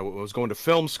college, when I was going to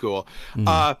film school.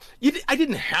 I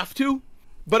didn't have to,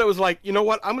 but it was like, you know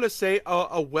what? I'm going to say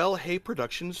a Well Hey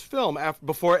Productions film at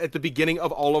the beginning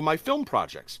of all of my film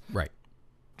projects. Right.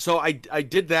 So I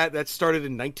did that. That started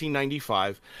in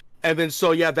 1995, and then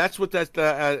that's what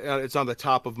it's on the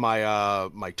top of my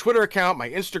my Twitter account, my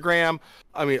Instagram.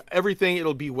 I mean, everything.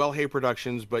 It'll be Well Hey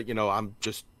Productions, but I'm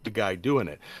just the guy doing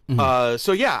it.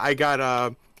 I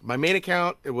got my main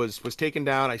account. It was taken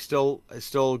down. I still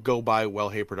go by Well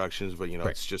Hey Productions, but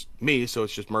it's just me, so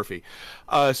it's just Murphy.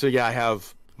 I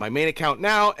have my main account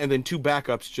now, and then 2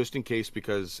 backups just in case,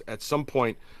 because at some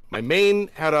point my main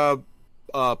had a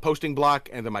posting block,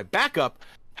 and then my backup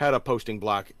had a posting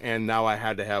block, and now I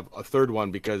had to have a third one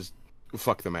because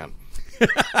fuck the man.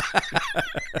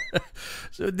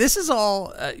 So this is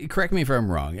all. Correct me if I'm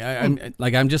wrong.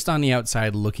 I'm just on the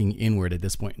outside looking inward at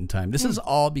this point in time. This is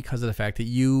all because of the fact that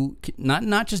you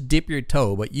not just dip your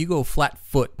toe, but you go flat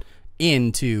foot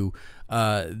into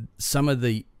some of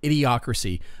the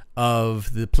idiocracy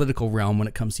of the political realm when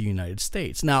it comes to the United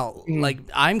States. Now, like,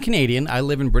 I'm Canadian. I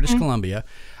live in British Columbia.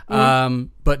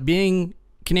 But being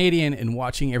Canadian and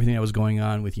watching everything that was going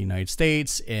on with the United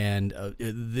States and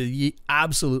the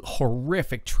absolute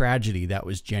horrific tragedy that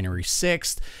was January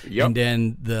 6th, and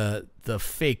then the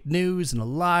fake news and the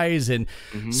lies and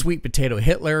sweet potato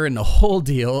Hitler and the whole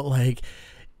deal, like,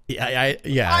 I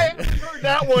haven't heard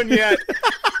that one yet.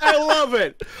 I love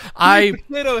it.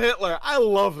 Potato Hitler. I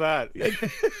love that.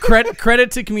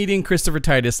 Credit to comedian Christopher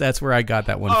Titus. That's where I got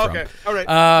that one from. Okay. All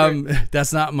right.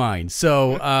 That's not mine.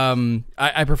 So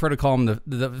I prefer to call him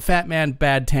the fat man,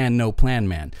 bad tan, no plan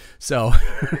man. So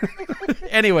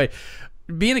anyway,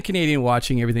 being a Canadian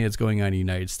watching everything that's going on in the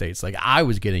United States, like, I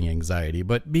was getting anxiety,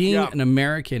 but being an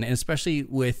American, and especially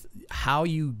with how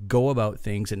you go about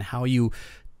things and how you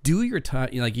do your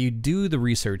time, like, you do the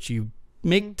research, you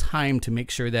make time to make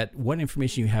sure that what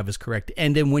information you have is correct.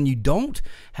 And then when you don't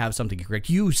have something correct,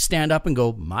 you stand up and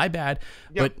go, my bad.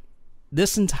 But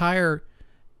this entire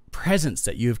presence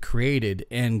that you have created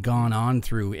and gone on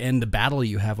through, and the battle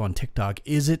you have on TikTok,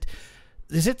 is it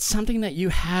something that you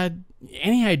had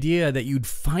any idea that you'd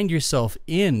find yourself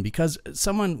in? Because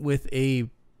someone with a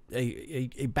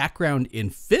background in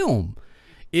film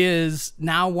is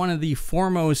now one of the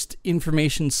foremost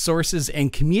information sources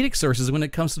and comedic sources when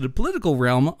it comes to the political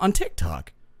realm on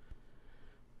TikTok.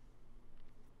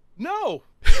 No,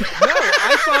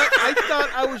 I thought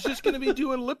I was just going to be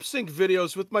doing lip sync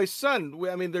videos with my son.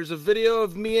 I mean, there's a video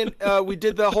of me and we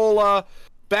did the whole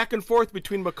back and forth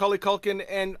between Macaulay Culkin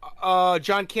and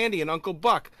John Candy and Uncle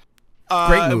Buck.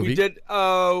 Great movie.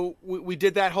 We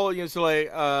did that whole, you know, so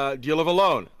like, do you live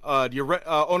alone? Do you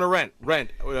own or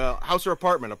rent? House or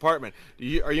apartment?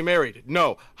 Are you married?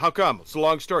 No. How come? It's a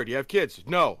long story. Do you have kids?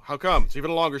 No. How come? It's even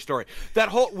a longer story. That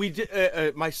whole, we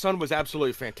did, my son was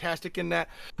absolutely fantastic in that.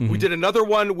 We did another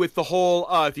one with the whole,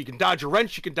 if you can dodge a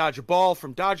wrench, you can dodge a ball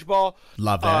from Dodgeball.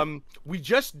 Love that. We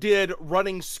just did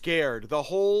Running Scared, the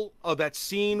whole of that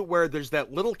scene where there's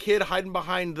that little kid hiding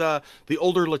behind the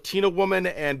older Latina woman,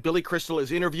 and Billy Crystal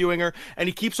is interviewing her, and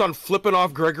he keeps on flipping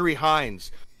off Gregory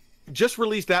Hines. Just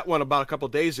released that one about a couple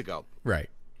days ago. Right.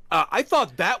 I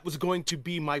thought that was going to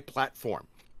be my platform.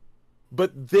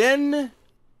 But then,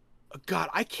 God,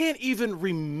 I can't even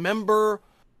remember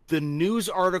the news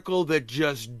article that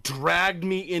just dragged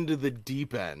me into the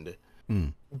deep end.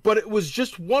 But it was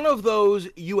just one of those,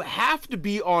 you have to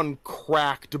be on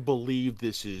crack to believe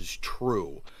this is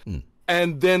true.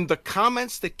 And then the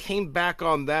comments that came back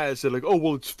on that said, like, oh,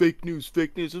 well, it's fake news,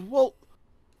 fake news. Well,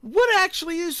 what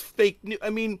actually is fake news? I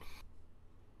mean,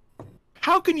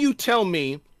 how can you tell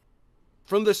me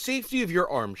from the safety of your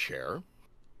armchair,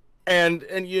 and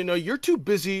you know, you're too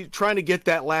busy trying to get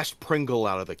that last Pringle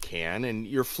out of the can, and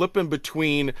you're flipping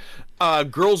between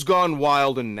Girls Gone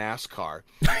Wild and NASCAR.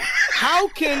 How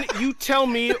can you tell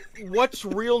me what's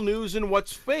real news and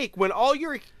what's fake when all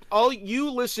you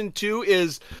listen to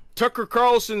is Tucker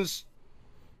Carlson's?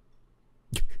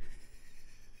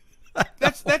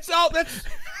 That's all.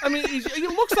 I mean, he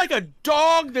looks like a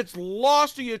dog that's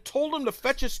lost, or you told him to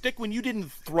fetch a stick when you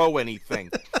didn't throw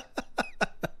anything.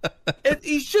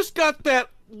 He's just got that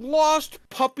lost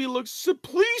puppy look. So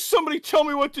please, somebody tell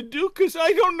me what to do, because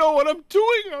I don't know what I'm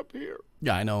doing up here.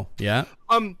 Yeah, I know. Yeah.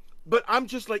 But I'm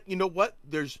just like, you know what?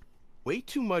 There's way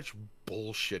too much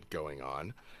bullshit going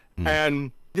on,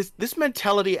 and this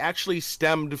mentality actually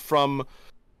stemmed from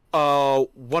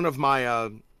one of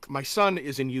my my son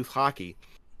is in youth hockey,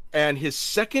 and his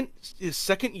second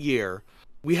year,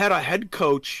 we had a head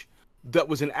coach that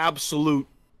was an absolute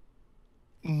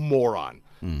moron.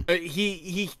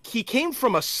 He came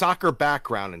from a soccer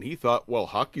background, and he thought, well,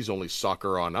 hockey's only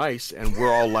soccer on ice, and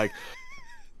we're all like,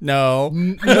 no.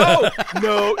 And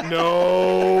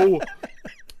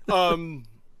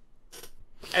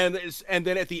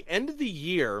then at the end of the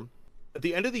year,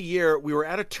 we were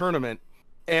at a tournament,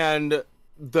 and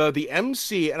the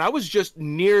MC, and I was just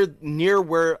near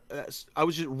where I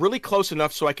was just really close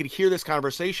enough so I could hear this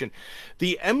conversation.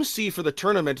 The MC for the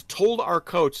tournament told our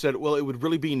coach that, well, it would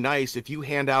really be nice if you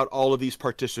hand out all of these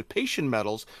participation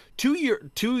medals to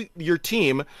your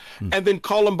team, and then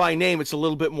call them by name. It's a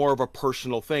little bit more of a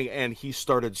personal thing. And he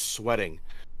started sweating.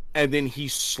 And then he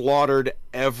slaughtered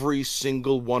every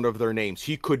single one of their names.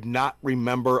 He could not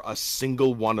remember a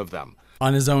single one of them.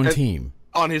 On his own team.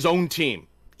 On his own team.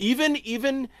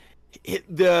 Even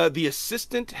the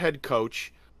assistant head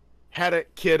coach had a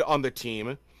kid on the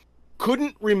team,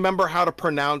 couldn't remember how to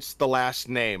pronounce the last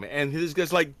name. And this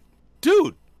guy's like,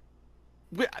 dude,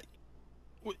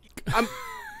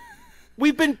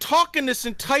 we've been talking this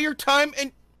entire time.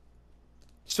 And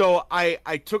so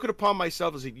I took it upon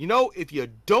myself and said, you know, if you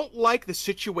don't like the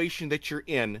situation that you're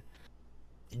in,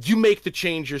 you make the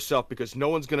change yourself because no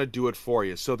one's going to do it for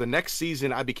you. So the next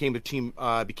season, I became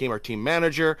our team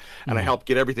manager, and I helped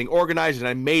get everything organized. And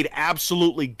I made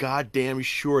absolutely goddamn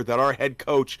sure that our head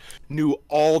coach knew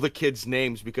all the kids'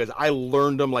 names because I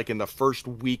learned them like in the first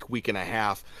week and a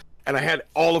half. And I had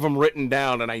all of them written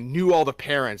down, and I knew all the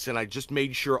parents, and I just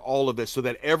made sure all of this so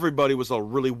that everybody was a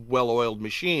really well-oiled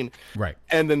machine. Right.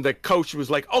 And then the coach was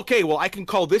like, okay, well, I can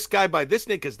call this guy by this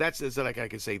name because that's so I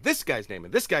can say this guy's name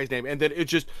and this guy's name. And then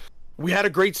we had a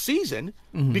great season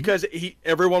because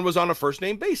everyone was on a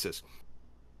first-name basis.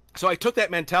 So I took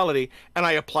that mentality, and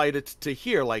I applied it to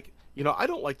here. Like, I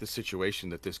don't like the situation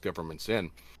that this government's in.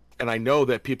 And I know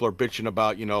that people are bitching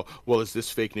about, well, is this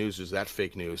fake news? Is that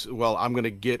fake news? Well, I'm going to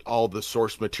get all the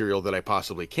source material that I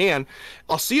possibly can.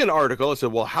 I'll see an article. I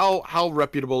said, well, how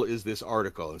reputable is this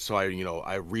article? And so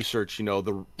I research,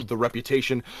 the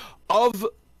reputation of,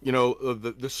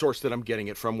 the source that I'm getting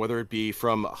it from, whether it be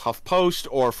from HuffPost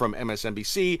or from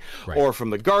MSNBC or from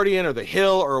The Guardian or The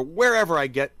Hill or wherever I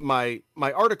get my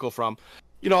article from.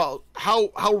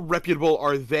 How reputable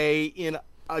are they in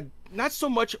not so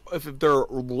much if they're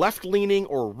left-leaning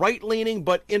or right-leaning,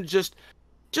 but in just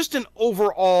an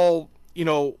overall,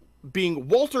 being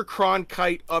Walter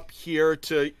Cronkite up here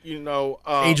to,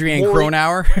 Adrian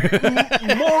Cronauer,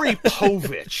 Maury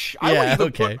Povich. I wouldn't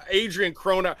even put Adrian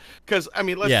Cronauer because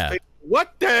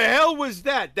what the hell was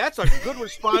that? That's a good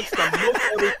response to most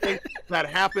everything that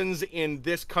happens in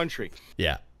this country.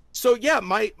 Yeah. So yeah,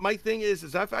 my thing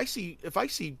is if I see,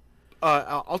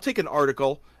 I'll take an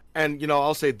article. And,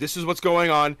 I'll say, this is what's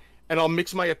going on, and I'll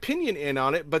mix my opinion in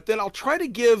on it, but then I'll try to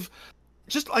give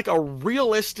just like a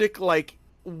realistic, like,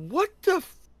 what the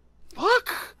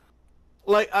fuck?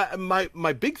 Like,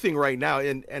 my big thing right now,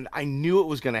 and I knew it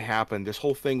was going to happen, this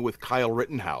whole thing with Kyle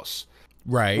Rittenhouse.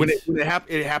 Right. When it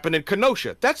happened in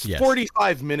Kenosha. That's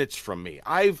 45 minutes from me.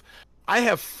 I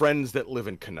have friends that live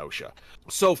in Kenosha.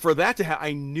 So for that to happen,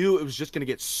 I knew it was just going to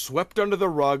get swept under the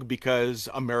rug because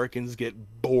Americans get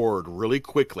bored really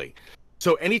quickly.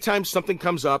 So anytime something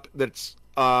comes up that's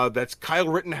Kyle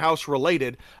Rittenhouse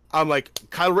related, I'm like,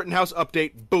 Kyle Rittenhouse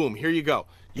update, boom, here you go.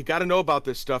 You got to know about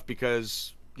this stuff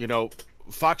because,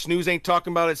 Fox News ain't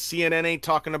talking about it, CNN ain't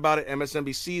talking about it,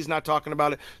 MSNBC is not talking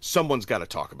about it. Someone's got to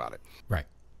talk about it. Right.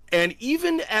 And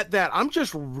even at that, I'm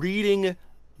just reading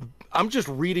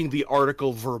the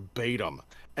article verbatim,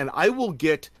 and I will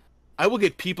get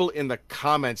people in the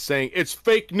comments saying it's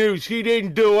fake news. He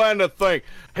didn't do anything.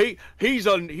 He's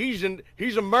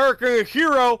American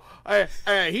hero.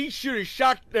 He should have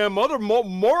shot them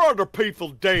more other people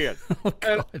dead.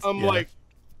 And I'm like,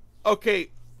 okay,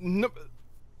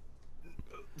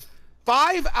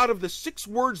 5 out of the 6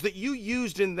 words that you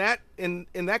used in that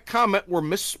comment were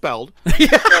misspelled.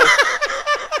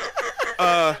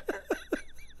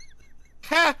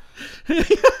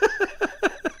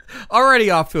 Already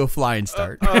off to a flying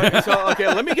start. Okay,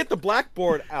 let me get the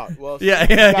blackboard out. Well,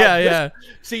 yeah.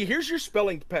 See, here's your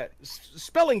spelling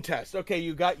test. Okay,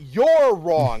 you got "you're"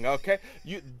 wrong. Okay,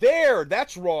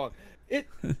 that's wrong.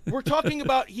 We're talking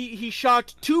about he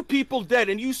shot 2 people dead,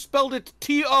 and you spelled it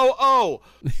TOO.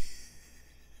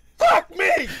 Fuck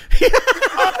me.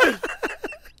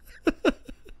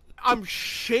 I'm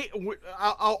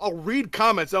I'll read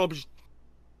comments. I'll be.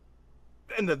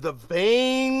 And the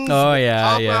veins. Oh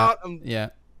yeah, out.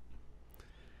 Yeah.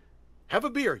 Have a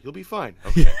beer. You'll be fine.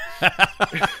 Okay.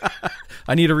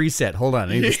 I need a reset. Hold on.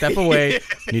 I need to step away.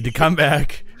 I need to come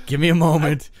back. Give me a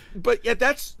moment. But yeah,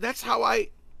 that's how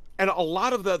and a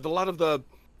lot of the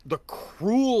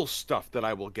cruel stuff that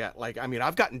I will get. Like, I mean,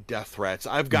 I've gotten death threats.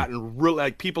 I've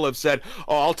gotten people have said,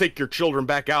 "Oh, I'll take your children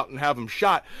back out and have them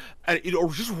shot," and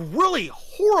just really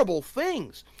horrible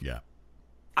things. Yeah.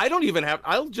 I don't even have,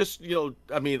 I'll just,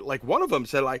 like one of them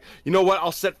said, like, you know what,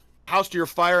 I'll set house to your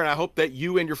fire and I hope that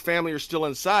you and your family are still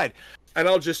inside. And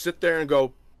I'll just sit there and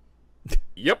go,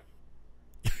 yep.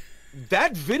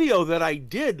 That video that I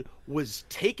did was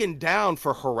taken down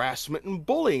for harassment and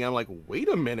bullying. I'm like, wait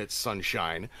a minute,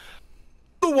 sunshine.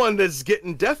 The one that's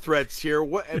getting death threats here,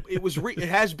 it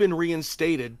has been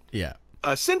reinstated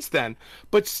since then,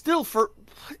 but still for,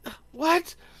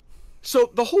 what? So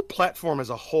the whole platform as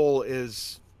a whole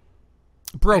is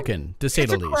broken, to say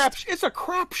the least. It's a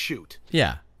crapshoot.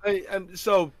 Yeah.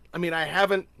 So, I mean,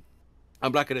 I'm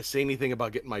not going to say anything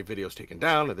about getting my videos taken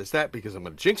down or that because I'm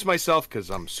going to jinx myself because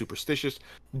I'm superstitious.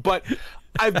 But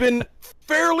I've been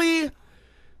fairly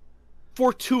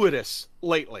fortuitous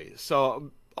lately,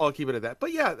 so I'll keep it at that.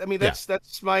 But yeah, I mean, that's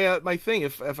my thing.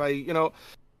 If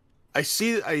I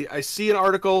see an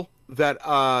article that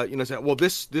said, well,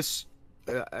 this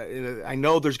I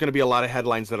know there's going to be a lot of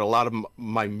headlines that a lot of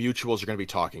my mutuals are going to be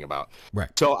talking about. Right.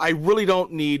 So I really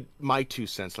don't need my 2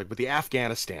 cents. Like with the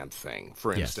Afghanistan thing,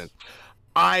 for instance,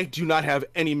 I do not have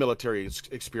any military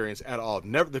experience at all.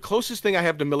 Never. The closest thing I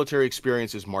have to military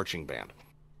experience is marching band.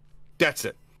 That's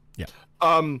it. Yeah.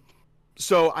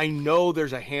 So I know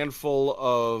there's a handful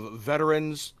of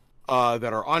veterans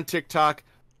that are on TikTok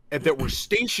and that were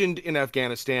stationed in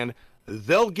Afghanistan.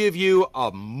 They'll give you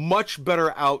a much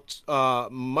better aspect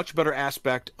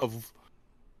of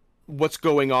what's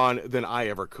going on than I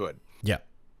ever could. Yeah.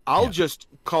 I'll just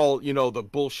call, the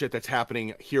bullshit that's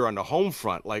happening here on the home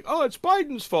front. Like, oh, it's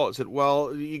Biden's fault. I said,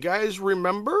 well, you guys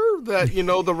remember that,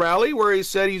 the rally where he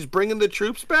said he's bringing the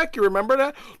troops back? You remember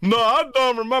that? No, I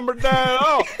don't remember that at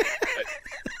all.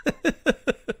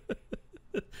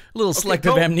 A little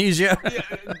selective amnesia.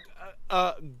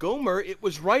 Gomer, it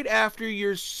was right after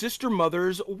your sister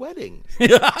mother's wedding.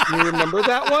 You remember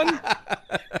that one?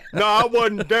 No, I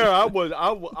wasn't there. I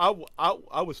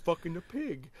was fucking the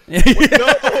pig. No.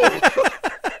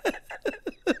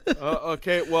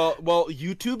 Okay, well,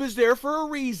 YouTube is there for a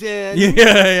reason.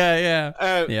 Yeah.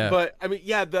 But I mean,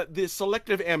 the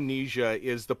selective amnesia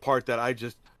is the part that I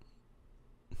just.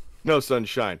 No,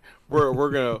 sunshine.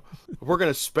 We're gonna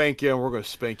spank you, and we're gonna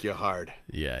spank you hard.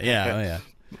 Yeah.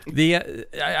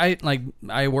 I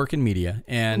work in media,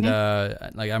 and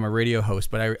I'm a radio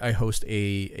host, but I host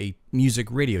a music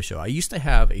radio show. I used to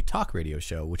have a talk radio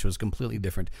show, which was completely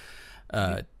different,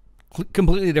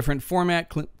 completely different format,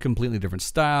 completely different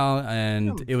style,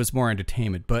 and it was more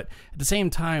entertainment. But at the same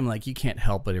time, like, you can't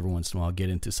help but every once in a while get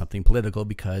into something political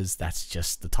because that's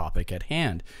just the topic at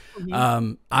hand.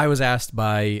 I was asked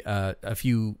by a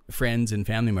few friends and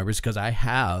family members, because I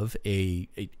have a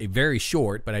very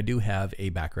short, but I do have a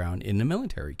background in the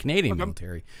military, Canadian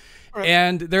military. Right.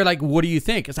 And they're like, what do you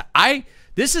think? It's like,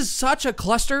 this is such a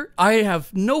cluster. I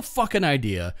have no fucking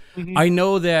idea. I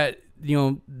know that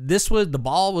the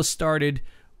ball was started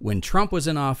when Trump was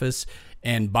in office,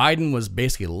 and Biden was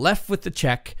basically left with the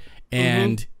check,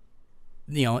 and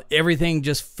everything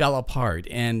just fell apart,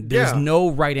 and there's no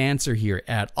right answer here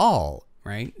at all,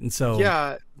 right? And so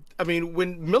I mean,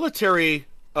 when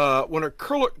our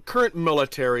current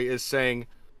military is saying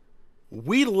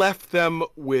we left them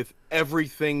with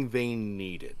everything they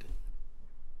needed,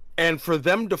 and for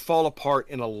them to fall apart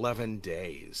in 11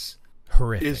 days.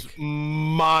 Horrific. Is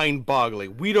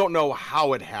mind-boggling. We don't know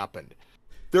how it happened.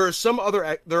 There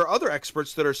are other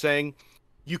experts that are saying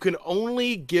you can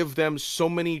only give them so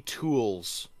many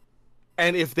tools,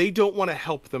 and if they don't want to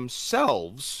help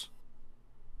themselves,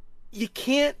 you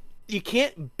can't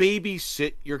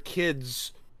babysit your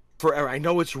kids forever. I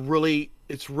know it's really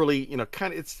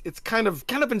kind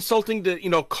of insulting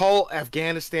to call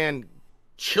Afghanistan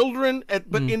children,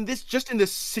 but in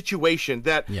this situation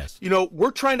that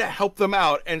we're trying to help them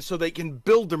out, and so they can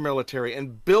build their military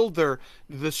and build the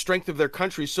strength of their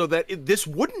country, so that this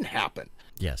wouldn't happen.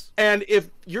 Yes. And if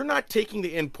you're not taking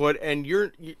the input, and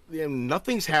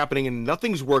nothing's happening and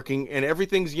nothing's working, and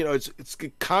everything's it's a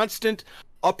constant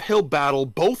uphill battle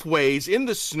both ways in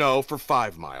the snow for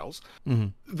 5 miles,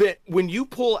 that when you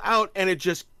pull out and it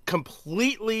just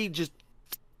completely just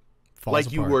falls like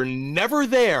apart. You were never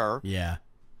there. Yeah.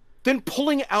 Then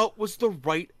pulling out was the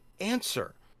right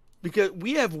answer, because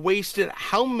we have wasted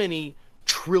how many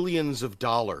trillions of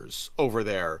dollars over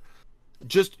there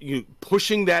just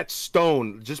pushing that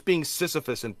stone, just being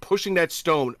Sisyphus and pushing that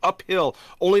stone uphill,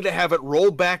 only to have it roll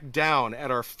back down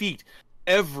at our feet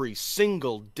every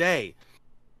single day.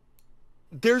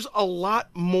 There's a lot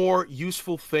more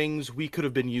useful things we could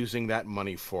have been using that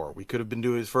money for. We could have been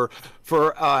doing it for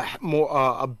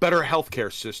a better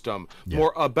healthcare system,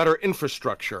 a better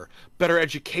infrastructure, better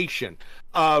education.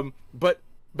 But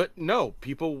no,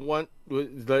 people want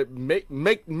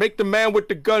make the man with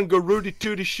the gun go Rudy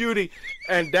tooty shooty,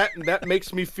 and that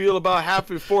makes me feel about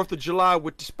happy 4th of July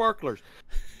with the sparklers.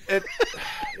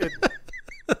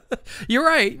 You're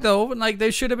right, though. Like,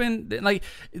 there should have been,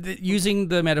 using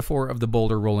the metaphor of the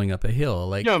boulder rolling up a hill.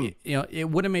 Like, it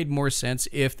would have made more sense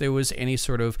if there was any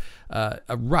sort of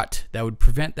a rut that would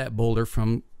prevent that boulder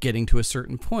from getting to a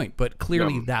certain point. But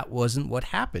clearly, that wasn't what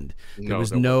happened. There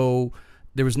was no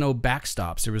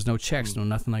backstops. There was no checks. No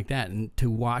nothing like that. And to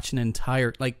watch an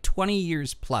entire 20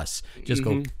 years plus just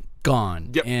go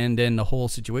gone, and then the whole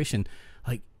situation.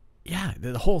 Yeah,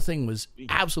 the whole thing was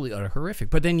absolutely horrific.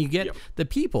 But then you get the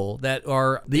people that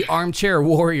are the armchair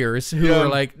warriors who are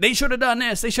like, they should have done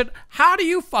this. They should. How do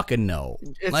you fucking know?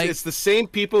 It's the same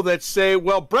people that say,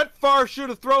 well, Brett Favre should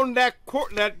have thrown that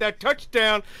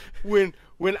touchdown when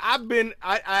when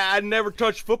I never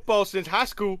touched football since high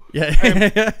school. Yeah.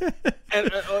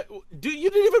 And you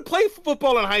didn't even play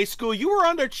football in high school. You were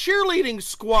on the cheerleading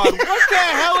squad. What the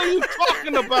hell are you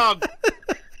talking about?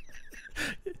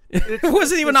 It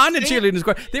wasn't even on the cheerleading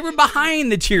squad. They were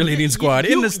behind the cheerleading squad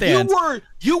in the stands.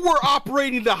 You were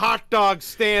operating the hot dog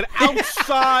stand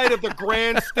outside of the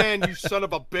grandstand, you son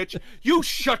of a bitch. You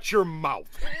shut your mouth.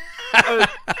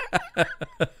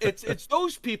 It's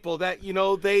those people that, you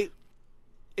know,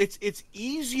 it's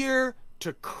easier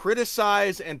to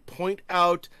criticize and point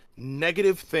out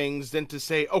negative things than to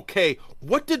say, okay,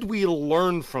 what did we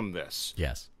learn from this?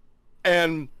 Yes.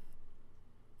 And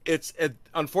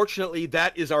unfortunately,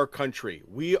 that is our country.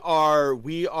 We are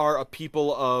a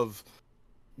people of,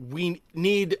 we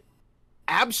need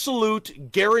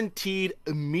absolute, guaranteed,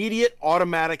 immediate,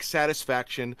 automatic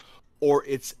satisfaction, or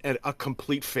it's a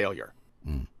complete failure.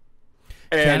 Mm.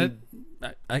 And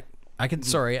I can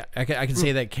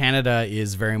say that Canada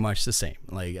is very much the same.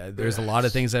 Like there's a lot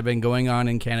of things that have been going on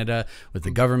in Canada with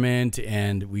the government,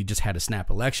 and we just had a snap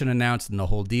election announced and the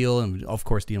whole deal, and of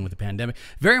course dealing with the pandemic.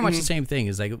 Very much the same thing.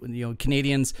 Is like, you know,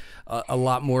 Canadians, a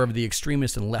lot more of the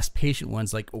extremists and less patient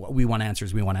ones. Like, we want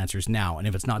answers now, and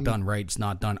if it's not done right, it's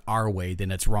not done our way,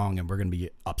 then it's wrong, and we're going to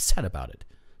be upset about it.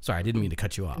 Sorry, I didn't mean to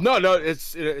cut you off. No,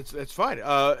 it's fine.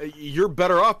 You're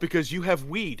better off because you have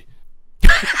weed.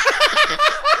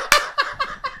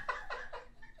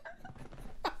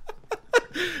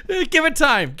 Give it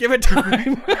time.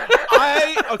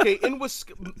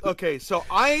 So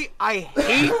I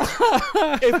hate,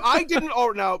 if I didn't,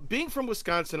 now being from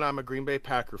Wisconsin, I'm a Green Bay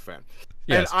Packer fan.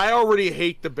 Yes. And I already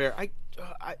hate the Bears.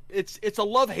 It's a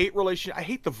love-hate relation. I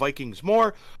hate the Vikings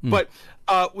more, but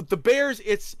with the Bears,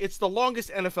 it's the longest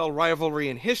NFL rivalry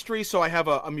in history, so I have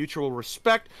a mutual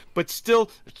respect. But still,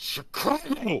 it's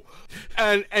Chicago,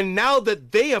 and now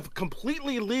that they have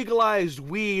completely legalized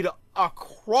weed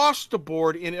across the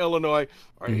board in Illinois,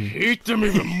 I hate them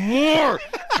even more.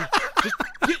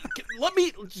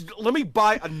 Let me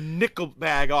buy a nickel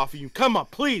bag off of you. Come on,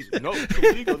 please. No, it's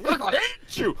illegal. Look, I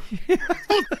hate you.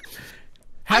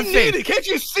 I need it. Can't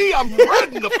you see I'm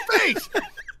red in the face?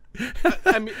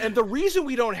 I mean, and the reason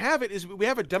we don't have it is we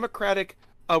have a Democratic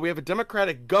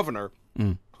governor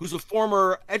who's a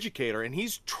former educator, and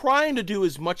he's trying to do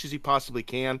as much as he possibly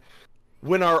can.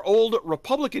 When our old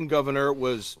Republican governor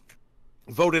was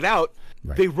voted out,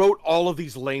 they wrote all of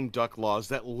these lame duck laws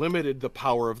that limited the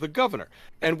power of the governor.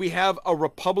 And we have a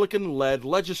Republican-led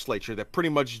legislature that pretty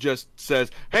much just says,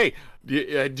 hey,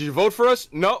 did you vote for us?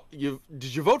 No.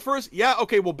 Did you vote for us? Yeah,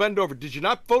 okay, we'll bend over. Did you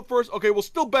not vote for us? Okay, we'll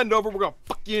still bend over. We're going to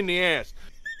fuck you in the ass.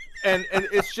 And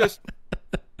it's just,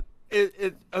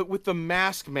 with the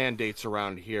mask mandates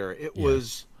around here, it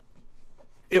was,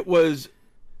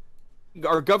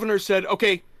 our governor said,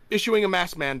 okay, issuing a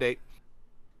mask mandate.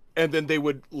 And then they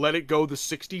would let it go the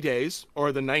 60 days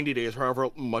or the 90 days, however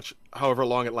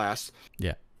long it lasts.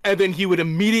 Yeah. And then he would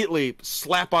immediately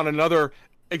slap on another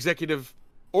executive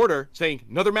order saying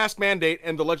another mask mandate.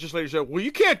 And the legislature said, well,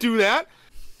 you can't do that.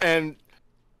 And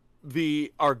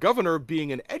our governor,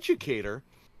 being an educator,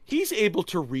 he's able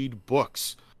to read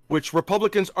books, which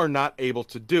Republicans are not able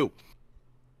to do.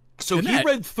 So he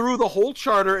read through the whole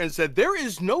charter and said, there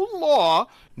is no law,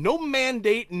 no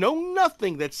mandate, no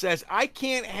nothing that says I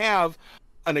can't have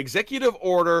an executive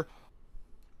order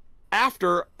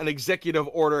after an executive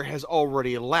order has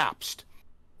already elapsed.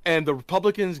 And the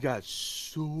Republicans got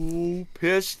so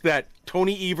pissed that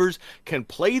Tony Evers can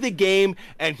play the game,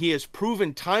 and he has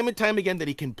proven time and time again that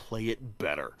he can play it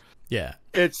better. Yeah.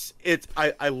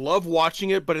 I love watching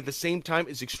it, but at the same time,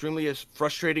 it's extremely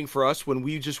frustrating for us when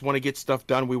we just want to get stuff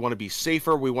done. We want to be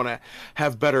safer. We want to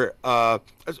have better,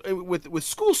 with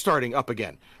school starting up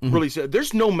again. Really,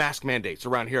 there's no mask mandates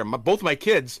around here. Both my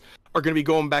kids are going to be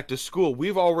going back to school.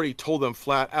 We've already told them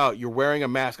flat out, you're wearing a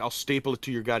mask. I'll staple it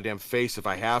to your goddamn face if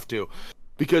I have to.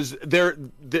 Because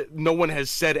no one has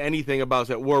said anything about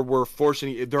that. We're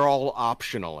forcing, they're all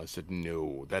optional. I said,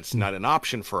 no, that's not an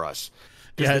option for us.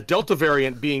 Because the Delta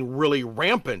variant being really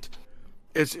rampant,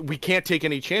 we can't take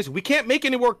any chances. We can't make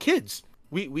any more kids.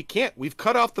 We can't. We've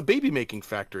cut off the baby making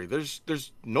factory. There's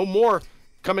no more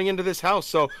coming into this house.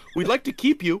 So we'd like to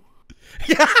keep you.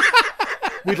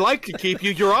 We'd like to keep you.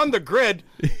 You're on the grid.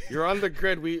 You're on the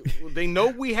grid. They know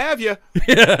we have you.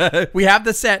 We have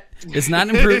the set. It's not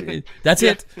improved. That's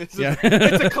it. It's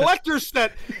a collector's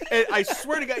set. And I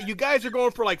swear to God, you guys are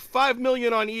going for like $5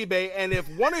 million on eBay. And if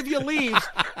one of you leaves,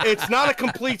 it's not a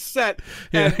complete set.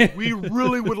 And we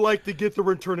really would like to get the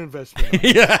return investment.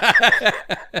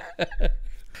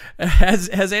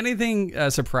 Has anything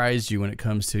surprised you when it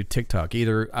comes to TikTok,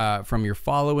 either from your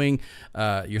following,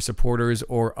 your supporters,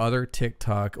 or other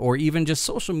TikTok, or even just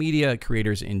social media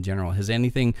creators in general? Has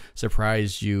anything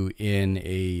surprised you in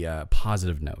a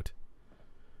positive note?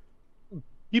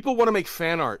 People want to make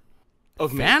fan art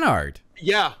of me. Fan art?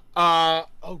 Yeah.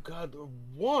 Oh God.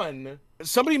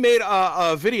 Somebody made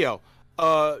a video.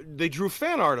 They drew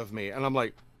fan art of me, and I'm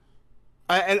like,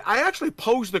 I actually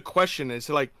posed the question and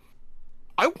said, like,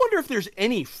 I wonder if there's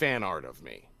any fan art of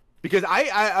me, because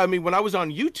I mean, when I was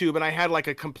on YouTube and I had like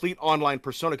a complete online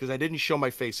persona, because I didn't show my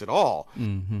face at all.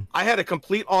 I had a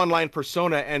complete online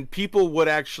persona, and people would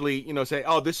actually, you know, say,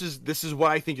 oh, this is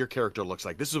what I think your character looks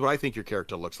like. This is what I think your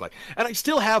character looks like. And I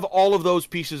still have all of those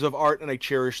pieces of art, and I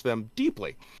cherish them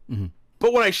deeply.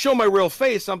 But when I show my real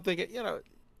face, I'm thinking, you know,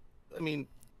 I mean,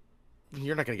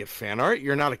 you're not going to get fan art.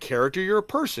 You're not a character. You're a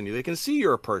person. They can see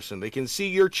you're a person. They can see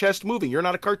your chest moving. You're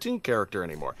not a cartoon character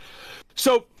anymore.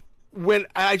 So when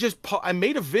I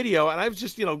made a video, and I was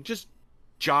just, you know, just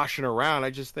joshing around, I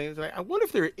just think, I wonder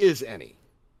if there is any.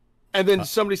 And then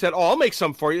somebody said, oh, I'll make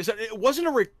some for you. It wasn't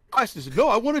a request. They said, no,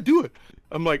 I want to do it.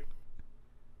 I'm like,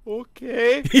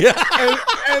 okay. Yeah.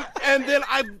 And then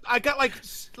I got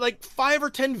like 5 or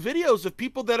 10 videos of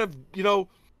people that have, you know,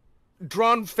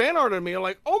 drawn fan art of me. I'm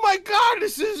like, oh my God,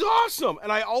 this is awesome.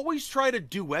 And I always try to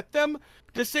duet them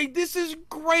to say, this is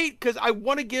great, because I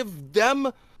want to give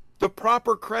them the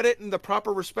proper credit and the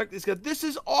proper respect. It's because this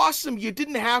is awesome. You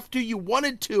didn't have to, you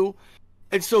wanted to.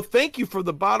 And so thank you from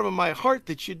the bottom of my heart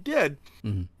that you did.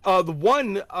 The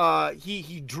one,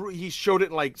 he showed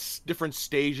it in like different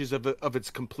stages of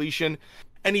its completion,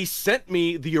 and he sent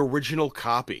me the original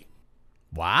copy.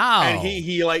 Wow. And he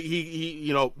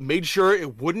you know, made sure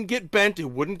it wouldn't get bent, it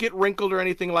wouldn't get wrinkled or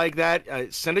anything like that. I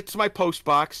sent it to my post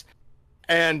box,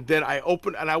 and then I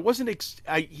opened, and I wasn't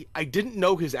I didn't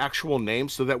know his actual name,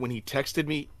 so that when he texted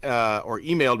me or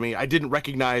emailed me, I didn't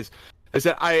recognize. I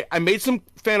said, I made some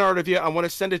fan art of you. I want to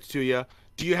send it to you.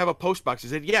 Do you have a post box? He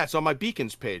said, yeah, it's on my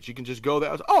Beacons page. You can just go there.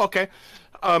 I was, oh, okay.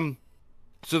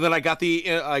 So then I got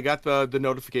the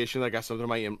notification. I got something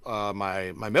in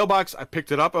my mailbox. I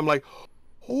picked it up. I'm like,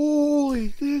 holy,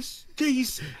 this,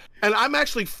 and I'm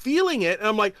actually feeling it, and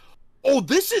I'm like, oh,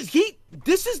 this is the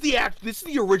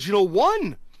original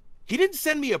one. He didn't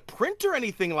send me a print or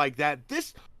anything like that.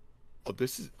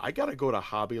 I gotta go to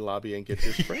Hobby Lobby and get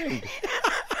this framed.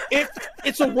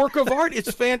 It's a work of art.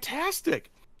 It's fantastic.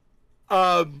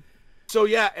 So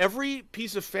yeah, every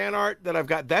piece of fan art that I've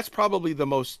got, that's probably the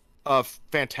most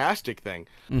fantastic thing.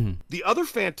 The other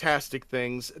fantastic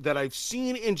things that I've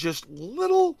seen in just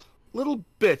little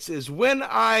bits is when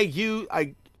I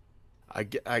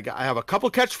have a couple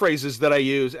catchphrases that I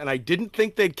use, and I didn't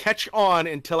think they'd catch on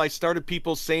until I started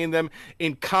people saying them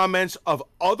in comments of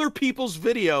other people's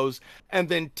videos and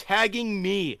then tagging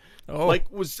me. Like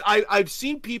I've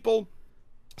seen people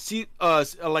see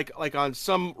like on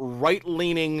some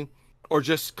right-leaning or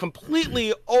just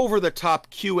completely over the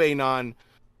top QAnon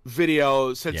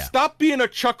video said, stop being a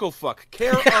chuckle fuck,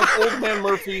 care of Old Man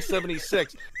Murphy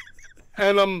 76.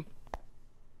 And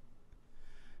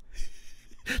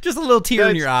just a little tear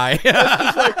in your eye.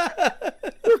 Just like,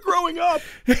 we're growing up.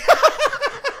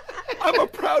 I'm a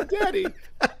proud daddy.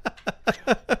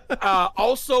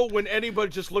 Also, when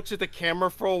anybody just looks at the camera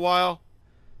for a while,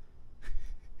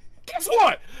 guess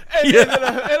what?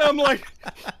 And I'm like,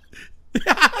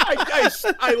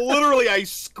 I literally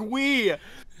squee,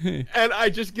 and I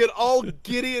just get all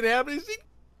giddy and happy.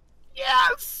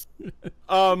 Yes.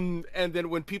 And then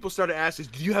when people started asking,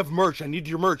 do you have merch? I need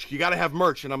your merch. You got to have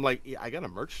merch. And I'm like, yeah, I got a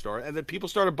merch store. And then people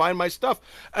started buying my stuff.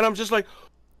 And I'm just like,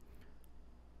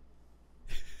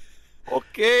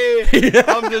 okay.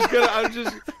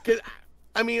 Cause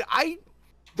I mean,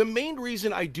 the main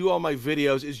reason I do all my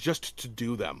videos is just to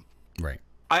do them. Right.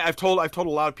 I've told a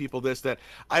lot of people this, that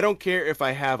I don't care if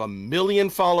I have 1 million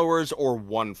followers or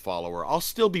 1 follower. I'll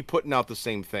still be putting out the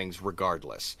same things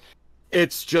regardless.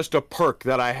 It's just a perk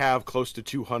that I have close to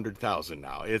 200,000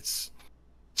 now. It's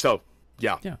so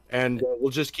yeah. And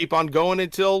we'll just keep on going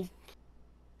until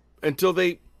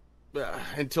TikTok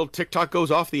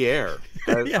goes off the air.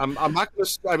 I'm not gonna.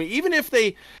 I mean, even if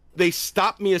they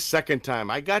stop me a second time,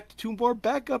 I got 2 more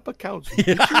backup accounts.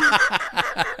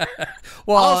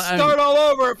 Well, I'll start all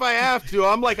over if I have to.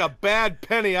 I'm like a bad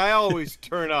penny. I always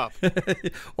turn up.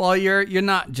 Well, you're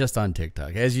not just on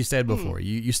TikTok, as you said before.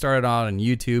 You started on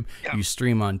YouTube. Yeah. You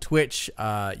stream on Twitch.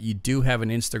 You do have an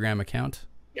Instagram account.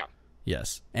 Yeah.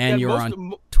 Yes, and you're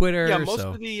on Twitter.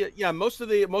 Yeah, most of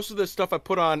the stuff I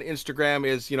put on Instagram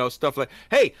is, you know, stuff like,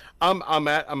 hey, I'm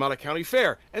at a county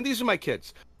fair, and these are my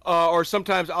kids. or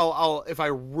sometimes I'll if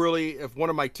one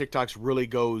of my TikToks really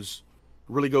goes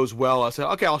well, I'll say,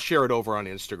 okay, I'll share it over on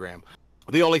Instagram.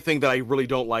 The only thing that I really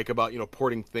don't like about,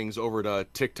 porting things over to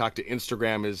TikTok to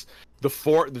Instagram is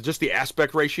just the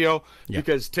aspect ratio,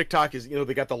 because TikTok is,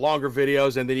 they got the longer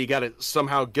videos, and then you got to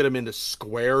somehow get them into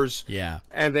squares. Yeah.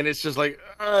 And then it's just like,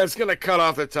 it's going to cut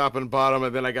off the top and bottom,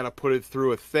 and then I got to put it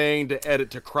through a thing to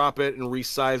edit, to crop it and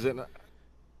resize it.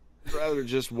 I'd rather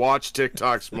just watch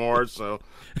TikToks more, so...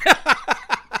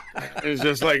 It's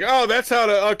just like, oh, that's how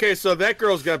to. Okay, so that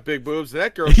girl's got big boobs.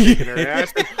 That girl's shaking her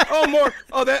ass. Oh, more.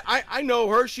 Oh, that I know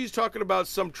her. She's talking about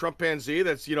some chimpanzee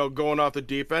that's going off the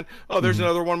deep end. Oh, there's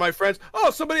another one of my friends.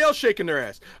 Oh, somebody else shaking their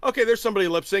ass. Okay, there's somebody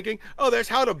lip syncing. Oh, there's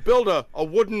how to build a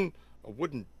wooden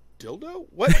dildo.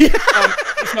 What?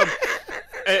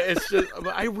 It's just,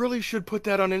 I really should put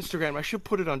that on Instagram. I should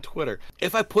put it on Twitter.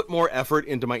 If I put more effort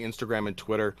into my Instagram and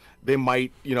Twitter, they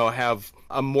might have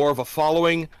a more of a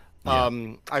following. Yeah.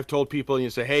 I've told people,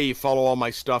 say, hey, you follow all my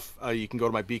stuff. You can go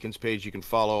to my Beacons page. You can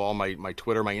follow all my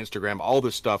Twitter, my Instagram, all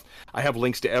this stuff. I have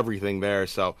links to everything there.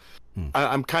 So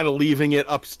I'm kind of leaving it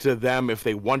up to them if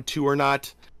they want to or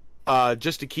not,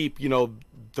 just to keep,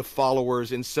 the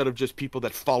followers, instead of just people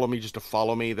that follow me just to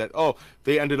follow me, that, oh,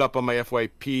 they ended up on my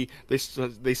FYP.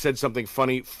 They said something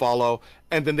funny, follow,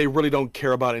 and then they really don't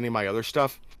care about any of my other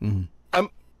stuff. Mm-hmm.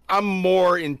 I'm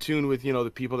more in tune with,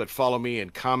 the people that follow me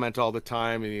and comment all the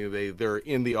time, and they're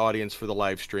in the audience for the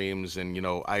live streams, and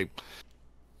the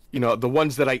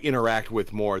ones that I interact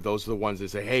with more, those are the ones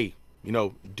that say, hey,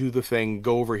 do the thing,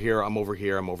 go over here, I'm over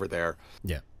there.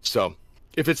 Yeah. So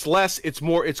if it's less, it's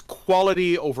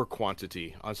quality over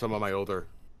quantity on some of my older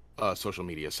social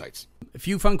media sites. A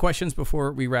few fun questions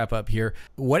before we wrap up here.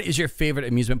 What is your favorite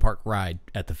amusement park ride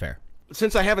at the fair?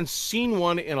 Since I haven't seen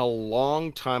one in a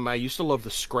long time, I used to love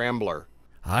the Scrambler.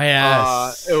 Ah,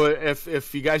 yes.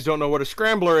 If you guys don't know what a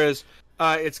Scrambler is,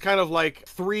 it's kind of like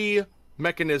 3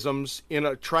 mechanisms in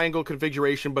a triangle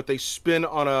configuration, but they spin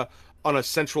on a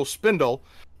central spindle.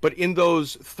 But in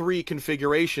those 3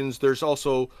 configurations, there's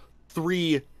also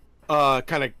 3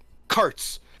 kind of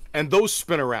carts, and those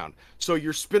spin around. So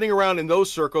you're spinning around in those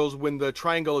circles when the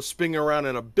triangle is spinning around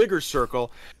in a bigger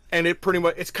circle. And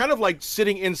it's kind of like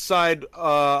sitting inside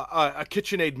a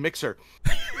KitchenAid mixer.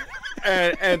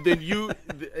 and then you,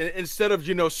 instead of,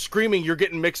 screaming, you're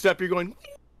getting mixed up. You're going,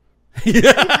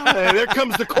 yeah. There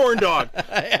comes the corn dog.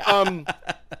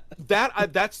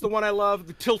 That's the one I love,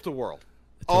 the Tilt-A-Whirl.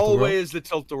 Always the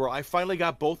Tilt-A-Whirl. I finally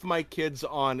got both my kids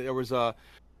on. There was a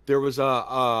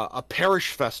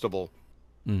parish festival.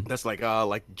 That's like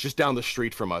just down the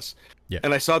street from us. Yeah.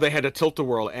 And I saw they had a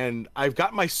Tilt-A-Whirl, and I've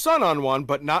got my son on one,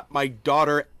 but not my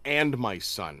daughter and my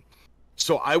son.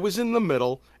 So I was in the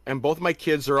middle, and both my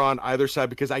kids are on either side,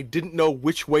 because I didn't know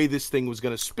which way this thing was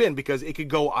going to spin, because it could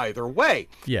go either way.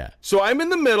 Yeah. So I'm in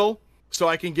the middle, so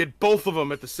I can get both of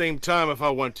them at the same time if I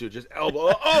want to. Just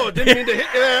elbow. Oh, didn't mean to hit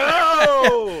you there.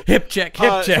 Oh. Hip check.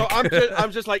 So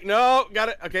I'm just like, no, got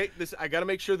it. Okay, I got to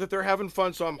make sure that they're having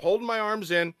fun. So I'm holding my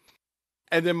arms in.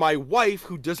 And then my wife,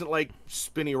 who doesn't like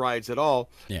spinny rides at all,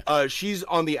 she's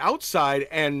on the outside,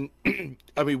 and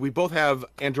I mean, we both have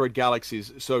Android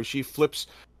Galaxies, so she flips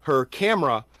her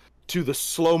camera to the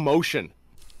slow motion,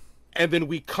 and then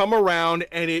we come around,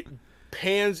 and it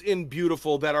pans in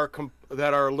beautiful that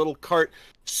our little cart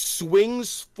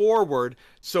swings forward,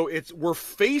 so we're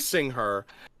facing her,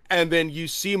 and then you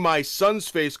see my son's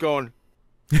face going,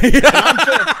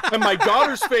 and my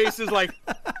daughter's face is like.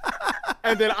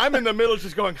 And then I'm in the middle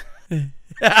just going, and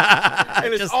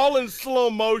it's all in slow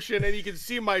motion, and you can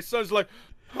see my son's like,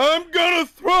 I'm gonna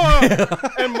throw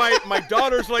up. And my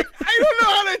daughter's like, I don't know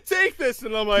how to take this.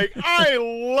 And I'm like, I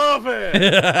love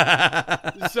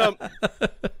it. So,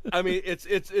 I mean,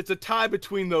 it's a tie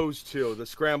between those two, the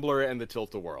Scrambler and the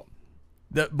Tilt-A-Whirl.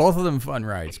 Both of them fun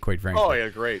rides, quite frankly. Oh, yeah,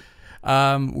 great.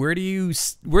 Where do you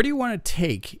want to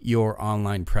take your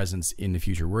online presence in the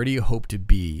future? Where do you hope to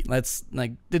be? Let's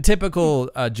like the typical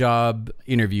job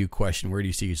interview question. Where do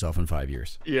you see yourself in 5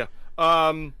 years? Yeah.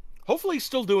 Hopefully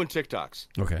still doing TikToks.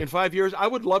 Okay. In 5 years, I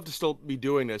would love to still be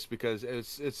doing this, because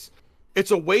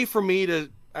it's a way for me to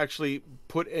actually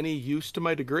put any use to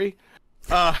my degree.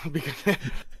 Because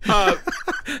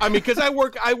I mean, because I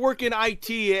work in IT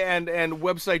and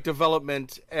website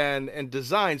development and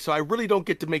design, so I really don't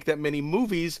get to make that many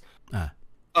movies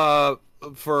for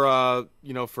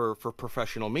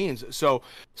professional means. So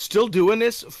still doing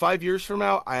this 5 years from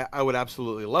now, I would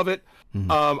absolutely love it.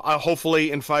 Mm-hmm.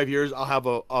 Hopefully in 5 years I'll have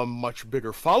a much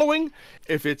bigger following.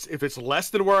 If it's less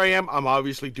than where I am, I'm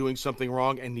obviously doing something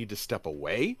wrong and need to step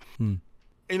away.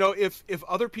 If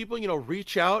other people,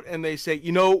 reach out and they say,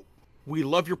 we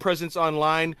love your presence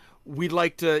online. We'd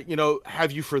like to, you know,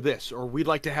 have you for this, or we'd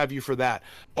like to have you for that.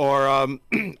 Or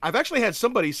I've actually had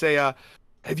somebody say,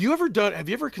 have you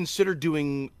ever considered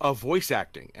doing voice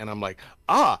acting? And I'm like,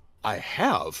 I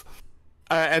have.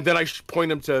 And then I point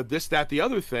them to this, that, the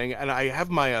other thing. And I have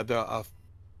my,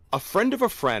 a friend of a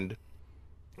friend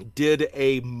did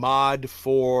a mod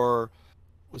for,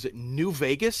 was it New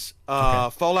Vegas?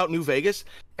 Fallout New Vegas.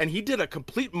 And he did a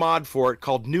complete mod for it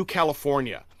called New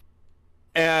California.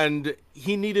 And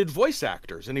he needed voice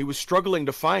actors, and he was struggling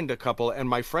to find a couple. And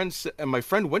my friend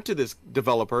went to this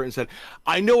developer and said,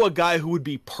 I know a guy who would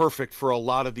be perfect for a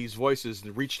lot of these voices,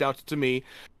 and reached out to me.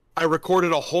 I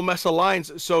recorded a whole mess of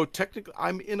lines. So technically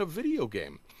I'm in a video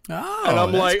game. Oh, and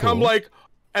I'm like, cool.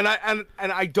 and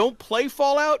I don't play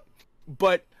Fallout,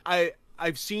 but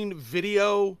I've seen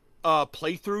video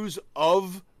playthroughs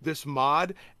of this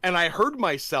mod, and I heard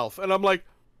myself, and I'm like,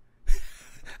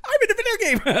 I'm in a video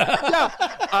game.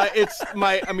 Yeah, it's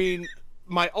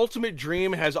my ultimate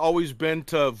dream has always been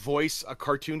to voice a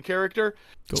cartoon character.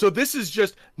 Cool. So this is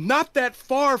just not that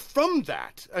far from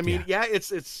that. I mean, yeah,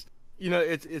 it's you know,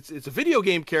 it's a video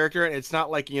game character, and it's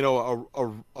not like, you know,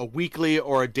 a weekly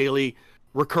or a daily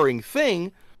recurring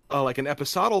thing, like an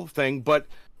episodal thing, but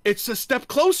it's a step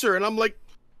closer, and I'm like,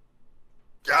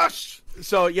 gosh.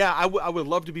 So yeah, I would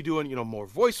love to be doing, you know, more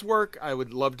voice work. I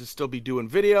would love to still be doing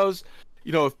videos.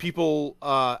 You know, if people,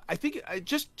 I think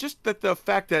just that the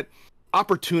fact that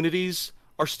opportunities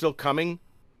are still coming,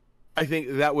 I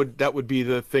think that would be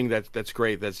the thing that's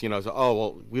great. That's, you know, oh,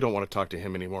 well, we don't want to talk to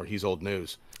him anymore. He's old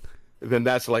news. Then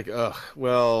that's like,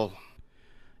 well,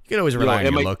 you can always rely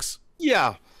on your looks.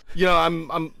 Yeah. You know,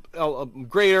 I'm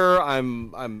greater.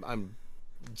 I'm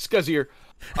scuzzier.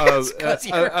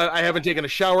 I haven't taken a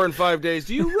shower in 5 days.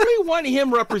 Do you really want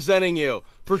him representing you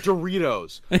for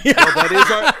Doritos? Well,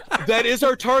 that is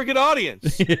our target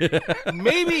audience. Yeah.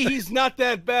 Maybe he's not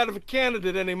that bad of a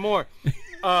candidate anymore.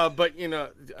 But you know,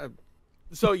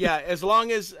 so yeah, as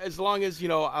long as you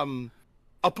know,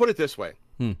 I'll put it this way: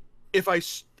 if I'm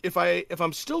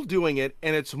still doing it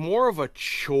and it's more of a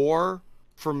chore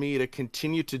for me to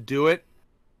continue to do it,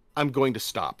 I'm going to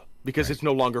stop, because it's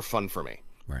no longer fun for me.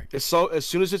 Right. So as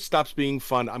soon as it stops being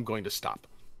fun, I'm going to stop.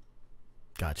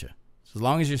 Gotcha. So as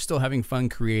long as you're still having fun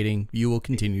creating, you will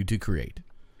continue to create.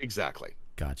 Exactly.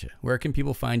 Gotcha. Where can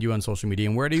people find you on social media,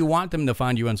 and where do you want them to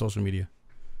find you on social media?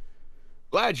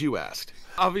 Glad you asked.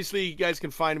 Obviously, you guys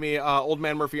can find me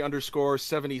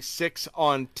oldmanmurphy_76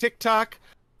 on TikTok.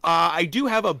 I do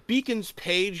have a Beacons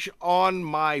page on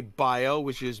my bio,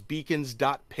 which is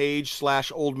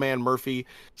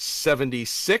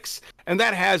beacons.page/oldmanmurphy76. And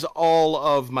that has all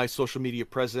of my social media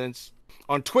presence.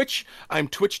 On Twitch, I'm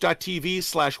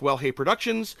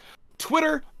twitch.tv/wellheyproductions.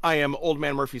 Twitter, I am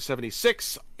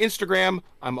oldmanmurphy76. Instagram,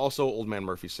 I'm also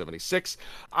oldmanmurphy76.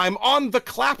 I'm on The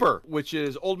Clapper, which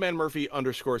is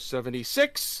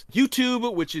oldmanmurphy_76.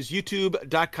 YouTube, which is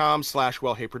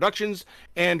youtube.com/wellheyproductions.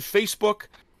 And Facebook,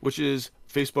 which is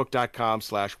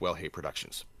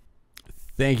facebook.com/wellheyproductions.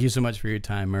 Thank you so much for your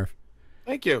time, Murph.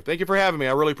 Thank you. Thank you for having me.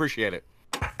 I really appreciate it.